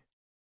Berkman.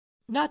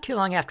 Not too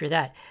long after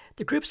that,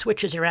 the group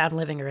switches around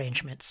living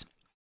arrangements.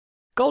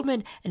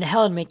 Goldman and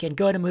Helen Mencken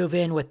go to move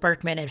in with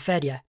Berkman and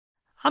Fedya.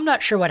 I'm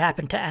not sure what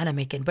happened to Anna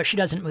Mencken, but she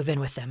doesn't move in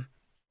with them.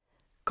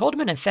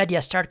 Goldman and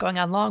Fedya start going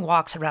on long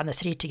walks around the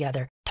city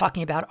together,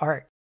 talking about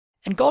art.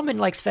 And Goldman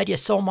likes Fedya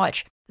so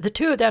much, the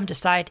two of them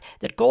decide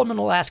that Goldman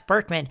will ask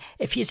Berkman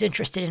if he's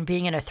interested in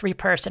being in a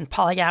three-person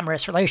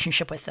polyamorous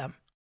relationship with them.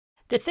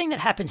 The thing that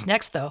happens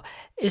next, though,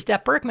 is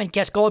that Berkman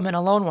gets Goldman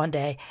alone one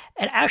day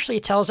and actually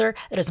tells her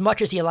that as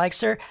much as he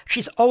likes her,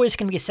 she's always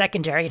going to be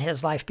secondary in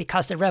his life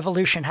because the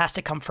revolution has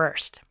to come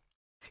first.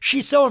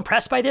 She's so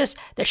impressed by this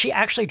that she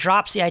actually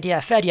drops the idea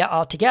of Fedya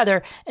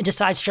altogether and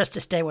decides just to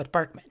stay with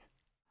Berkman.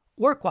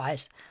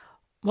 Work-wise,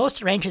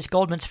 Most arranges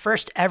Goldman's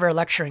first ever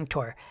lecturing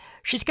tour.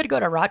 She's going to go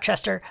to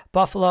Rochester,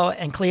 Buffalo,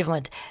 and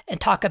Cleveland and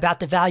talk about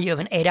the value of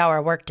an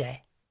 8-hour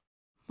workday.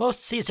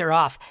 Most sees her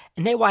off,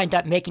 and they wind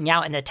up making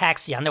out in the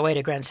taxi on the way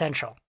to Grand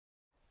Central.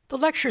 The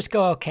lectures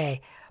go okay,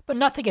 but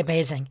nothing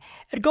amazing,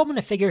 and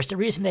Goldman figures the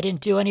reason they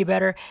didn't do any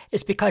better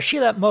is because she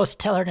let Most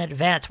tell her in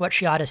advance what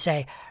she ought to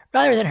say,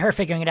 rather than her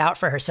figuring it out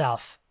for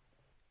herself.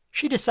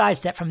 She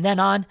decides that from then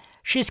on,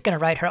 she's going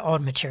to write her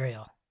own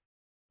material.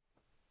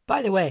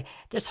 By the way,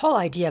 this whole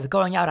idea of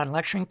going out on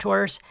lecturing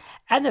tours,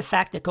 and the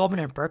fact that Goldman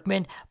and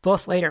Berkman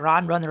both later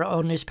on run their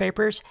own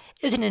newspapers,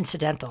 isn't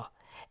incidental.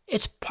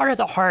 It's part of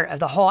the heart of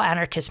the whole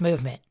anarchist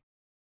movement.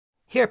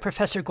 Here,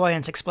 Professor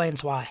Goyens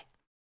explains why.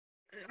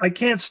 I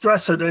can't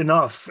stress it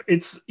enough.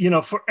 It's,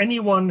 for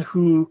anyone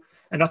who,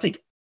 and I think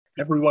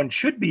everyone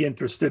should be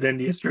interested in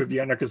the history of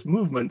the anarchist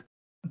movement,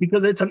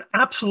 because it's an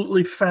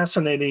absolutely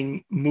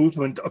fascinating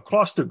movement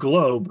across the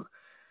globe.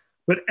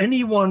 But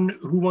anyone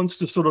who wants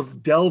to sort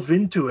of delve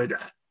into it,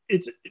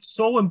 it's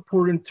so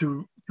important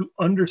to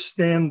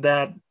understand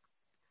that.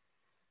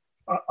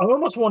 I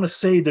almost want to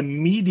say the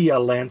media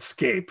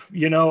landscape.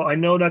 I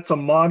know that's a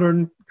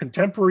modern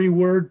contemporary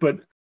word, but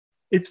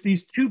it's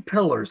these two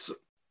pillars: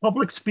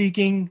 public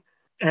speaking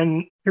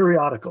and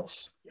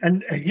periodicals.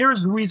 And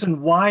here's the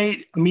reason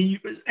why.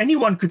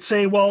 Anyone could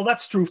say, well,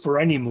 that's true for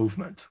any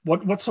movement.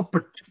 What's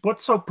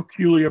so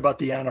peculiar about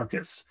the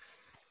anarchists?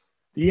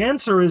 The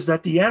answer is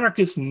that the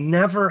anarchists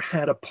never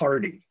had a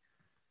party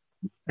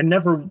and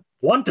never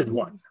wanted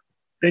one.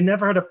 They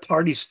never had a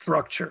party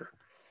structure.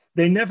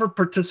 They never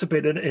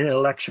participated in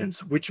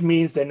elections, which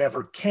means they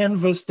never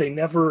canvassed. They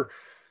never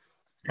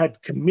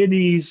had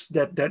committees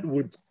that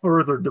would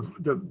further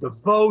the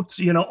votes,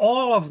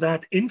 all of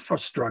that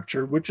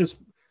infrastructure, which is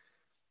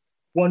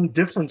one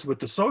difference with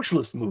the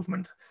socialist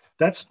movement.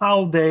 That's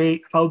how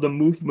the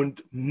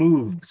movement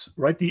moves,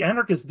 right? The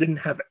anarchists didn't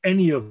have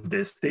any of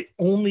this. They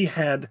only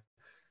had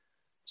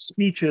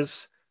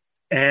speeches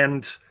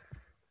and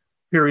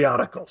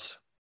periodicals.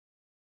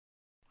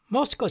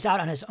 Most goes out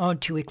on his own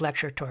 2-week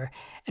lecture tour,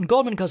 and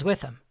Goldman goes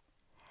with him.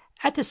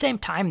 At the same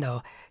time,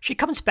 though, she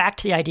comes back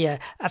to the idea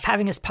of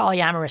having this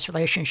polyamorous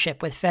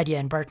relationship with Fedya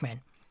and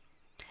Berkman.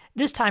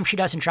 This time she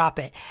doesn't drop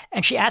it,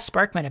 and she asks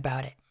Berkman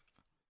about it.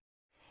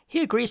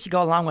 He agrees to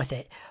go along with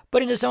it,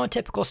 but in his own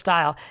typical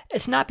style,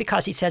 it's not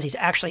because he says he's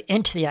actually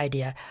into the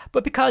idea,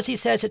 but because he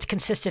says it's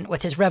consistent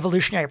with his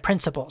revolutionary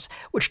principles,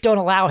 which don't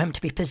allow him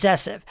to be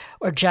possessive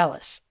or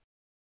jealous.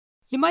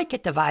 You might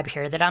get the vibe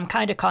here that I'm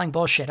kind of calling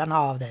bullshit on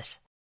all of this.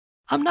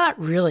 I'm not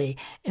really,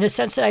 in the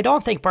sense that I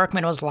don't think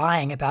Berkman was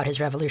lying about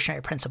his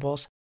revolutionary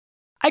principles.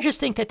 I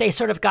just think that they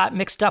sort of got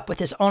mixed up with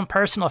his own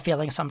personal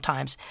feelings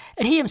sometimes,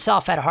 and he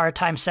himself had a hard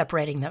time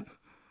separating them.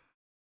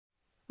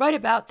 Right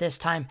about this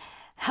time,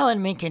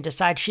 Helen Mencken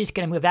decides she's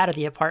going to move out of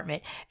the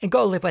apartment and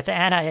go live with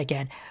Anna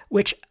again,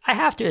 which I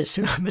have to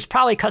assume is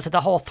probably because of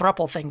the whole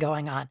throuple thing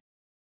going on.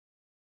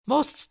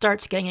 Most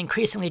starts getting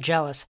increasingly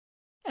jealous,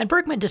 and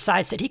Berkman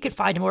decides that he could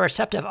find a more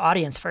receptive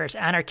audience for his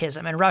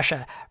anarchism in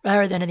Russia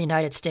rather than in the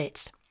United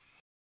States.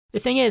 The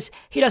thing is,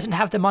 he doesn't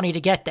have the money to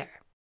get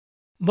there.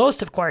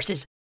 Most, of course,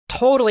 is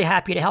totally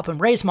happy to help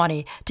him raise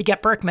money to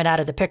get Berkman out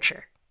of the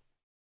picture.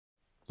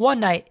 One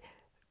night,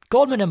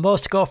 Goldman and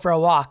Most go for a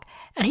walk,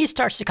 and he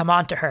starts to come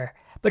on to her,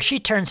 but she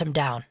turns him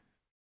down.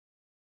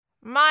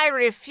 My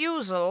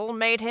refusal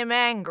made him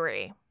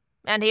angry,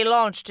 and he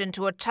launched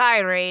into a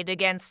tirade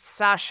against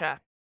Sasha.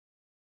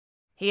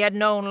 He had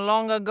known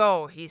long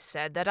ago, he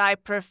said, that I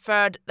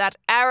preferred that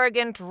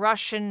arrogant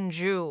Russian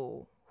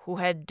Jew who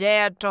had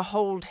dared to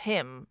hold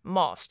him,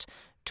 Most,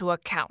 to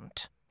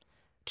account,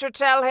 to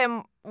tell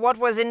him what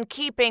was in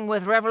keeping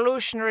with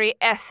revolutionary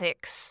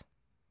ethics.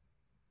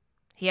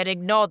 He had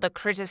ignored the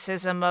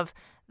criticism of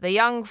the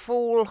young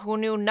fool who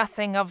knew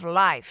nothing of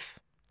life.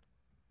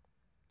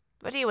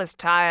 But he was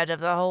tired of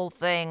the whole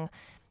thing,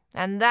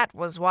 and that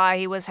was why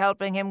he was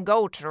helping him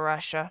go to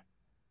Russia,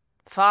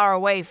 far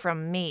away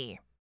from me.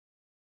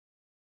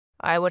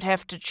 I would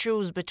have to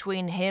choose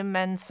between him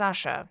and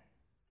Sasha.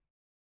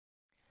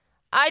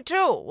 I,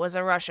 too, was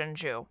a Russian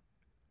Jew.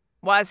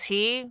 Was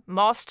he,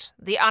 Most,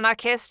 the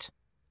anarchist,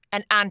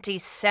 an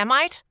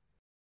anti-Semite?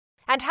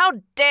 And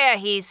how dare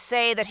he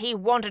say that he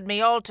wanted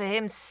me all to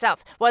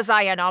himself? Was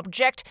I an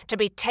object to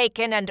be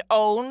taken and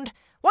owned?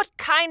 What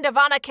kind of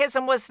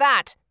anarchism was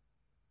that?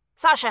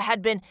 Sasha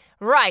had been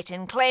right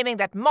in claiming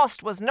that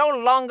Most was no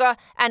longer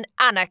an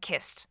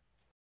anarchist.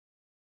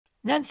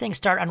 Then things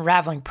start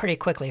unraveling pretty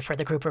quickly for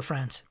the group of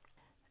friends.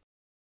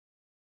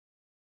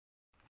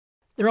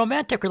 The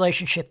romantic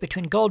relationship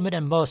between Goldman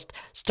and Most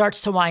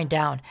starts to wind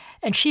down,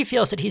 and she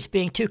feels that he's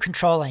being too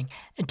controlling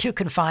and too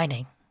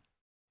confining.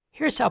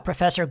 Here's how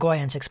Professor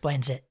Goyens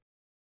explains it.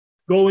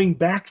 Going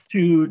back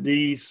to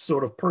these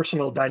sort of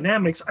personal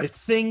dynamics, I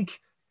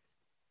think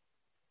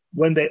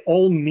when they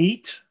all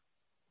meet,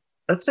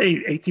 let's say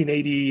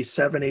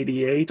 1887,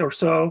 88 or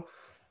so,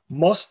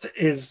 Most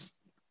is,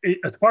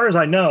 as far as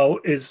I know,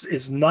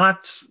 is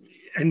not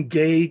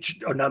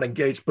engaged, or not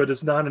engaged, but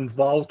is not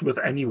involved with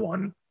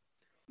anyone.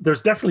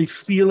 There's definitely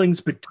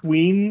feelings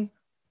between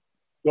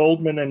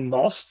Goldman and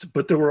Most,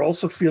 but there were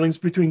also feelings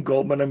between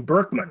Goldman and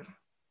Berkman.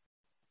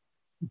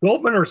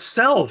 Goldman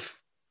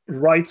herself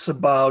writes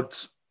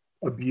about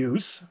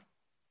abuse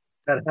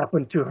that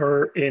happened to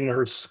her in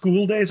her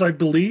school days, I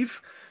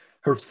believe.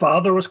 Her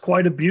father was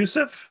quite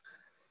abusive.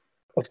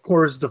 Of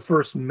course, the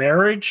first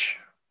marriage,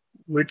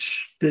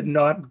 which did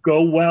not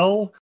go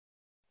well.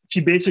 She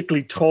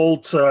basically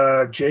told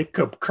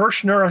Jacob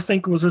Kirshner, I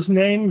think was his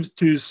name,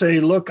 to say,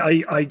 "Look,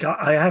 I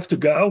have to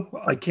go.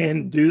 I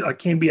can't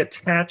be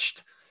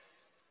attached."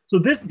 So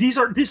this is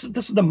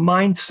the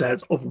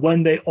mindsets of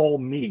when they all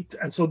meet,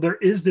 and so there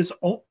is this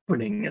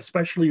opening,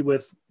 especially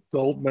with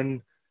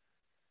Goldman,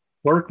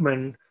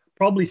 Berkman,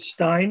 probably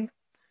Stein,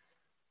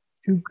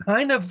 to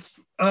kind of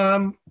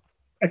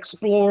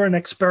explore and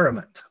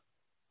experiment.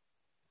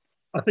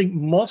 I think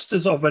Most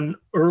is of an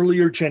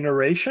earlier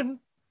generation.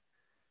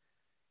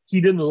 He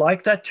didn't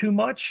like that too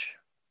much.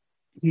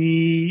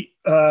 He,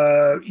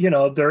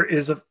 there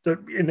is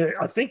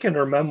I think in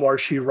her memoir,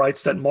 she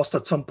writes that Most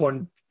at some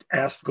point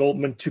asked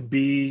Goldman to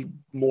be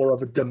more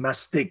of a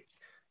domestic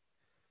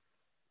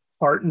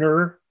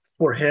partner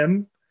for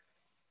him.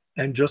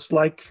 And just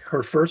like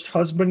her first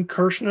husband,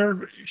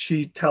 Kirshner,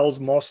 she tells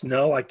Most,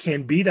 "No, I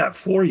can't be that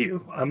for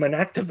you. I'm an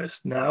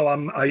activist now.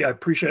 I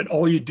appreciate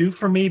all you do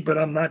for me, but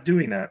I'm not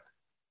doing that."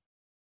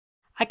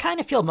 I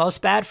kind of feel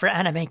most bad for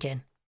Anna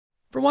Menken.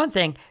 For one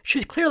thing, she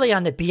was clearly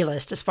on the B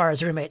list as far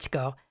as roommates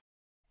go.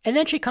 And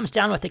then she comes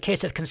down with a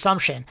case of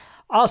consumption,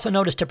 also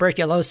known as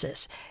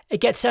tuberculosis.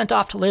 It gets sent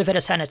off to live at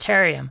a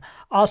sanitarium,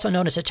 also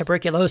known as a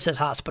tuberculosis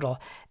hospital,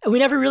 and we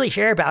never really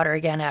hear about her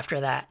again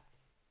after that.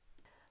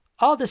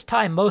 All this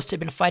time, Most had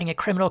been fighting a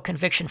criminal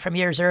conviction from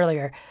years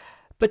earlier,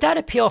 but that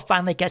appeal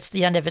finally gets to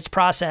the end of its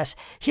process.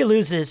 He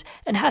loses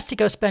and has to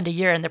go spend a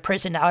year in the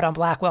prison out on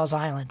Blackwell's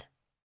Island.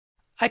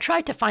 I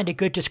tried to find a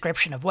good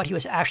description of what he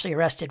was actually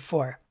arrested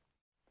for.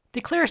 The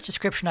clearest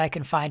description I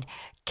can find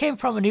came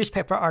from a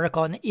newspaper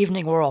article in the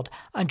Evening World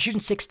on June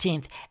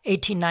 16,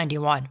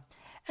 1891,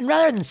 and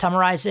rather than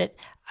summarize it,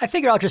 I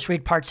figure I'll just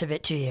read parts of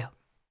it to you.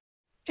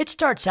 It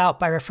starts out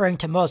by referring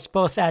to Most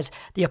both as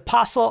the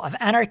apostle of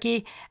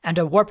anarchy and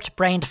a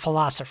warped-brained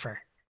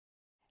philosopher.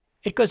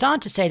 It goes on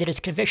to say that his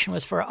conviction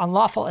was for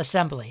unlawful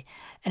assembly,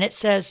 and it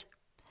says,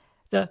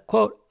 the,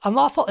 quote,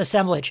 unlawful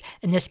assemblage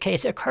in this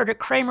case occurred at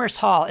Kramer's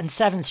Hall in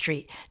 7th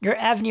Street, near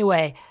Avenue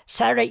A,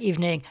 Saturday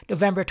evening,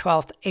 November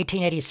 12,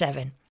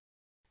 1887.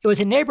 It was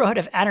a neighborhood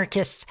of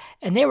anarchists,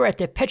 and they were at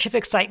the pitch of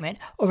excitement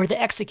over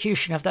the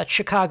execution of the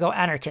Chicago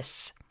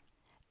anarchists.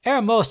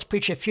 Ere Most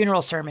preached a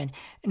funeral sermon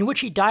in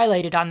which he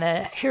dilated on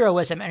the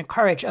heroism and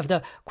courage of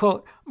the,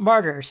 quote,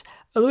 martyrs,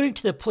 alluding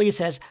to the police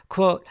as,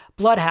 quote,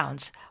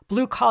 bloodhounds,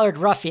 blue-collared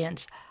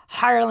ruffians,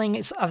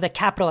 hirelings of the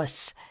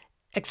capitalists,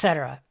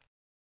 etc.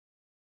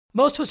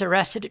 Most was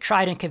arrested,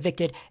 tried, and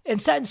convicted,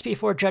 and sentenced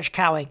before Judge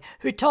Cowing,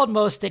 who told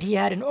Most that he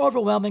had an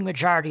overwhelming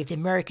majority of the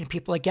American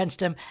people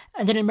against him,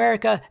 and in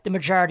America, the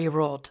majority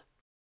ruled.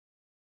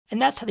 And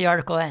that's how the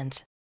article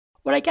ends.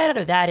 What I get out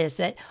of that is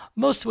that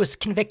Most was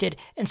convicted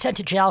and sent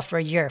to jail for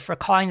a year for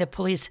calling the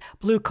police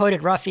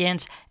blue-coated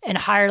ruffians and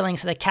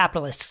hirelings of the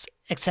capitalists,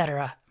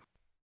 etc.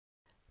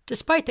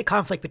 Despite the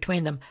conflict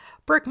between them,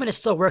 Berkman is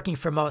still working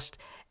for Most,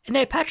 and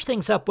they patch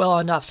things up well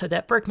enough so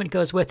that Berkman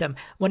goes with him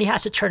when he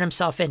has to turn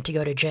himself in to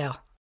go to jail.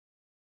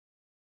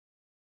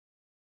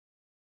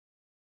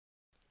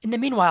 In the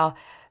meanwhile,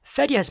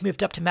 Fedya has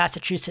moved up to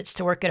Massachusetts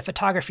to work at a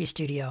photography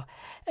studio,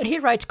 and he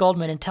writes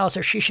Goldman and tells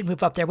her she should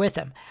move up there with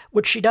him,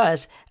 which she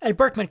does, and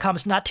Berkman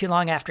comes not too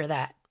long after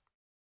that.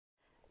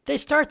 They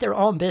start their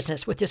own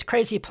business with this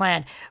crazy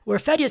plan where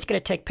Fedya's going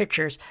to take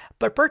pictures,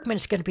 but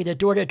Berkman's going to be the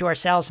door-to-door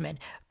salesman,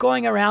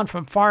 going around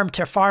from farm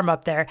to farm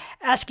up there,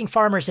 asking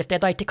farmers if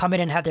they'd like to come in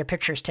and have their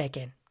pictures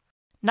taken.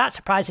 Not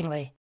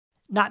surprisingly,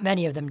 not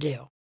many of them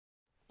do.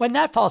 When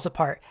that falls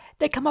apart,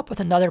 they come up with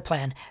another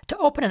plan to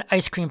open an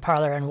ice cream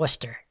parlor in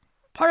Worcester.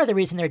 Part of the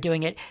reason they're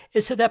doing it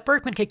is so that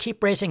Berkman could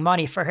keep raising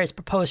money for his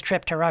proposed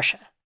trip to Russia.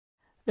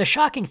 The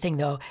shocking thing,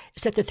 though,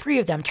 is that the three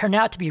of them turn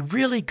out to be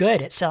really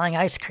good at selling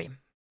ice cream.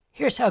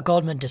 Here's how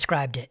Goldman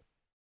described it.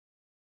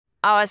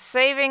 Our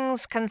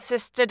savings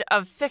consisted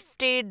of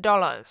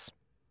 $50.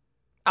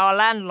 Our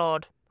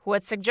landlord, who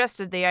had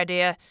suggested the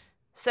idea,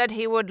 said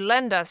he would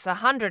lend us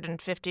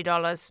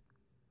 $150.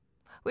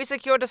 We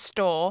secured a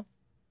store,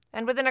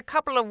 and within a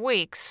couple of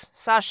weeks,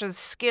 Sasha's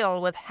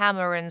skill with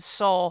hammer and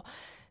saw,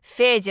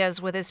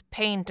 Fedya's with his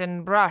paint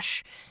and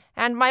brush,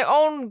 and my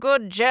own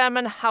good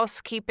German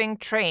housekeeping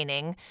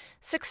training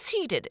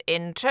succeeded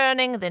in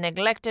turning the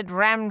neglected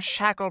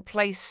ramshackle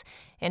place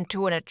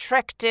into an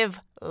attractive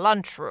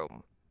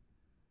lunchroom.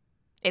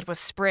 It was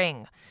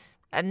spring,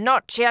 and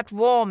not yet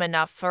warm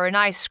enough for an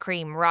ice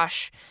cream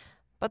rush,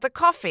 but the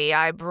coffee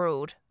I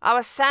brewed,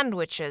 our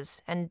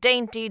sandwiches and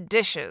dainty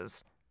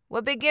dishes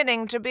were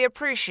beginning to be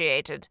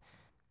appreciated,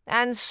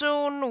 and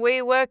soon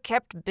we were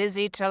kept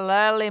busy till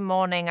early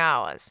morning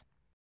hours.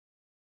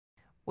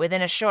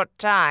 Within a short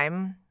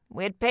time,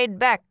 we had paid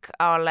back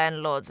our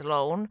landlord's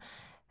loan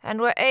and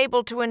were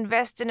able to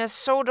invest in a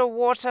soda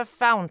water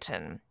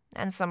fountain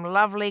and some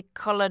lovely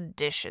colored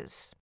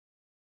dishes.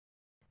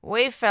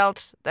 We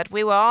felt that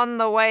we were on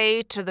the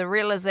way to the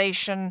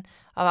realization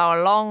of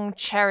our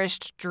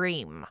long-cherished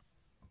dream.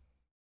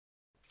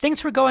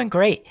 Things were going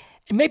great,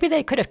 and maybe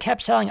they could have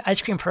kept selling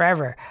ice cream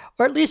forever,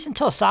 or at least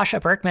until Sasha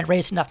Berkman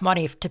raised enough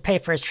money to pay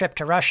for his trip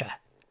to Russia.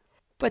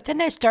 But then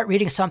they start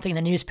reading something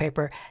in the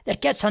newspaper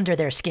that gets under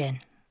their skin.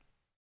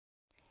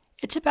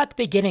 It's about the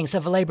beginnings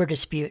of a labor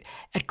dispute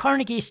at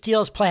Carnegie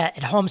Steel's plant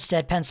at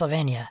Homestead,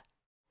 Pennsylvania.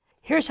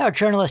 Here's how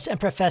journalist and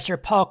professor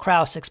Paul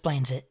Krauss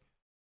explains it.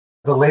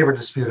 The labor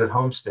dispute at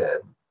Homestead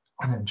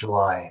in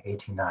July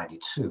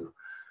 1892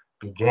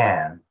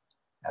 began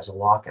as a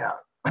lockout.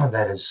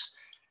 That is,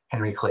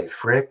 Henry Clay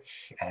Frick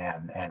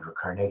and Andrew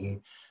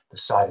Carnegie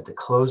decided to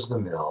close the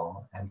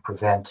mill and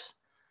prevent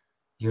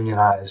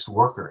unionized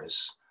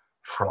workers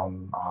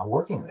from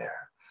working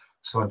there.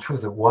 So in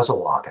truth, it was a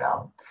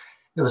lockout.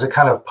 It was a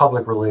kind of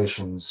public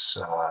relations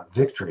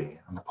victory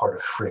on the part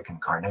of Frick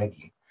and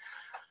Carnegie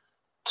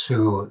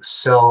to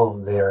sell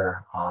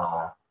their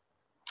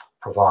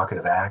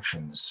provocative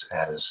actions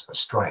as a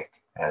strike,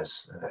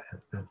 as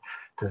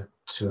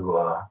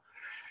to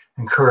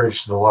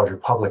encourage the larger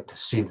public to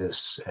see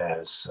this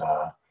as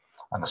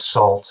an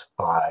assault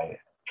by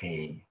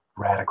a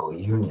radical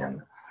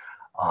union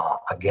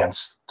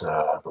against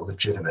the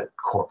legitimate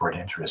corporate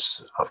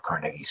interests of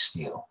Carnegie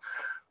Steel.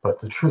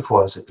 But the truth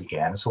was, it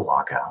began as a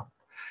lockout.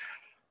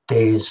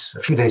 A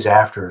few days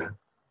after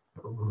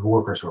the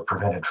workers were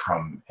prevented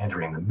from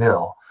entering the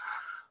mill,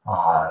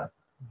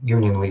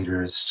 union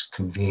leaders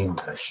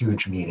convened a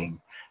huge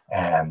meeting,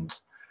 and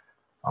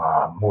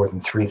more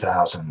than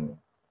 3,000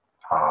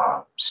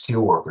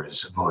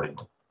 steelworkers voted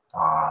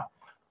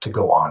to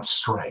go on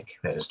strike,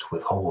 that is to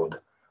withhold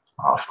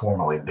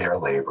formally their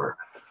labor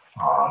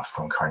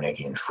from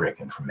Carnegie and Frick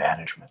and from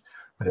management.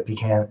 But it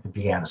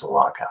began as a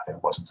lockout.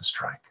 It wasn't a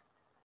strike.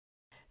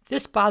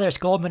 This bothers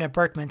Goldman and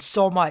Berkman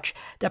so much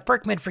that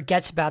Berkman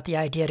forgets about the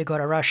idea to go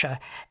to Russia,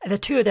 and the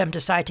two of them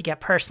decide to get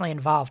personally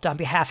involved on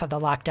behalf of the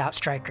locked out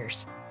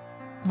strikers.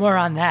 More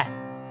on that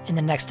in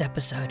the next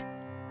episode.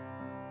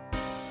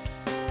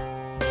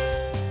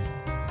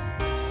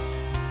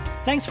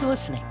 Thanks for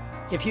listening.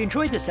 If you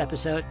enjoyed this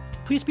episode,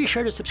 please be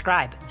sure to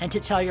subscribe and to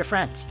tell your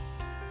friends.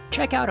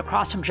 Check out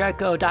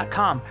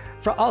acrossfromjericho.com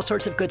for all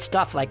sorts of good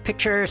stuff like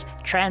pictures,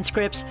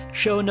 transcripts,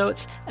 show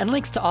notes, and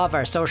links to all of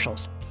our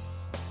socials.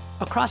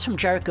 Across from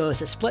Jericho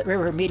is a Split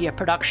River Media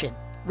production,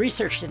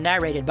 researched and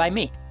narrated by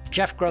me,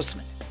 Jeff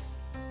Grossman.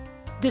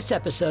 This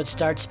episode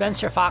starred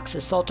Spencer Fox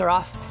as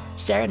Solotaroff,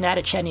 Sarah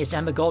Natochenny as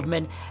Emma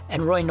Goldman,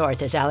 and Roy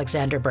North as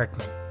Alexander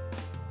Berkman.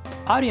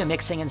 Audio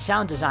mixing and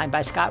sound design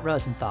by Scott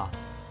Rosenthal.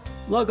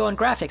 Logo and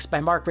graphics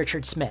by Mark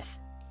Richard Smith.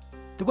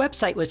 The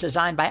website was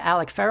designed by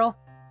Alec Farrell,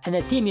 and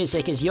the theme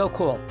music is Yo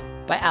Cool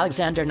by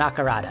Alexander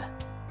Nakarada.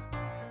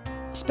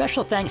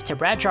 Special thanks to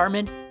Brad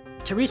Jarman,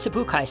 Teresa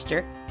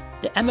Buchheister,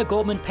 the Emma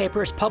Goldman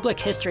Papers Public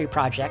History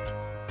Project,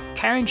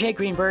 Karen J.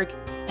 Greenberg,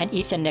 and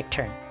Ethan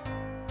Nichtern.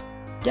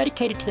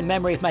 Dedicated to the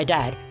memory of my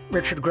dad,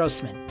 Richard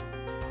Grossman.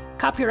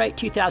 Copyright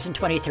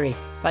 2023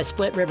 by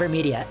Split River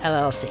Media,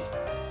 LLC.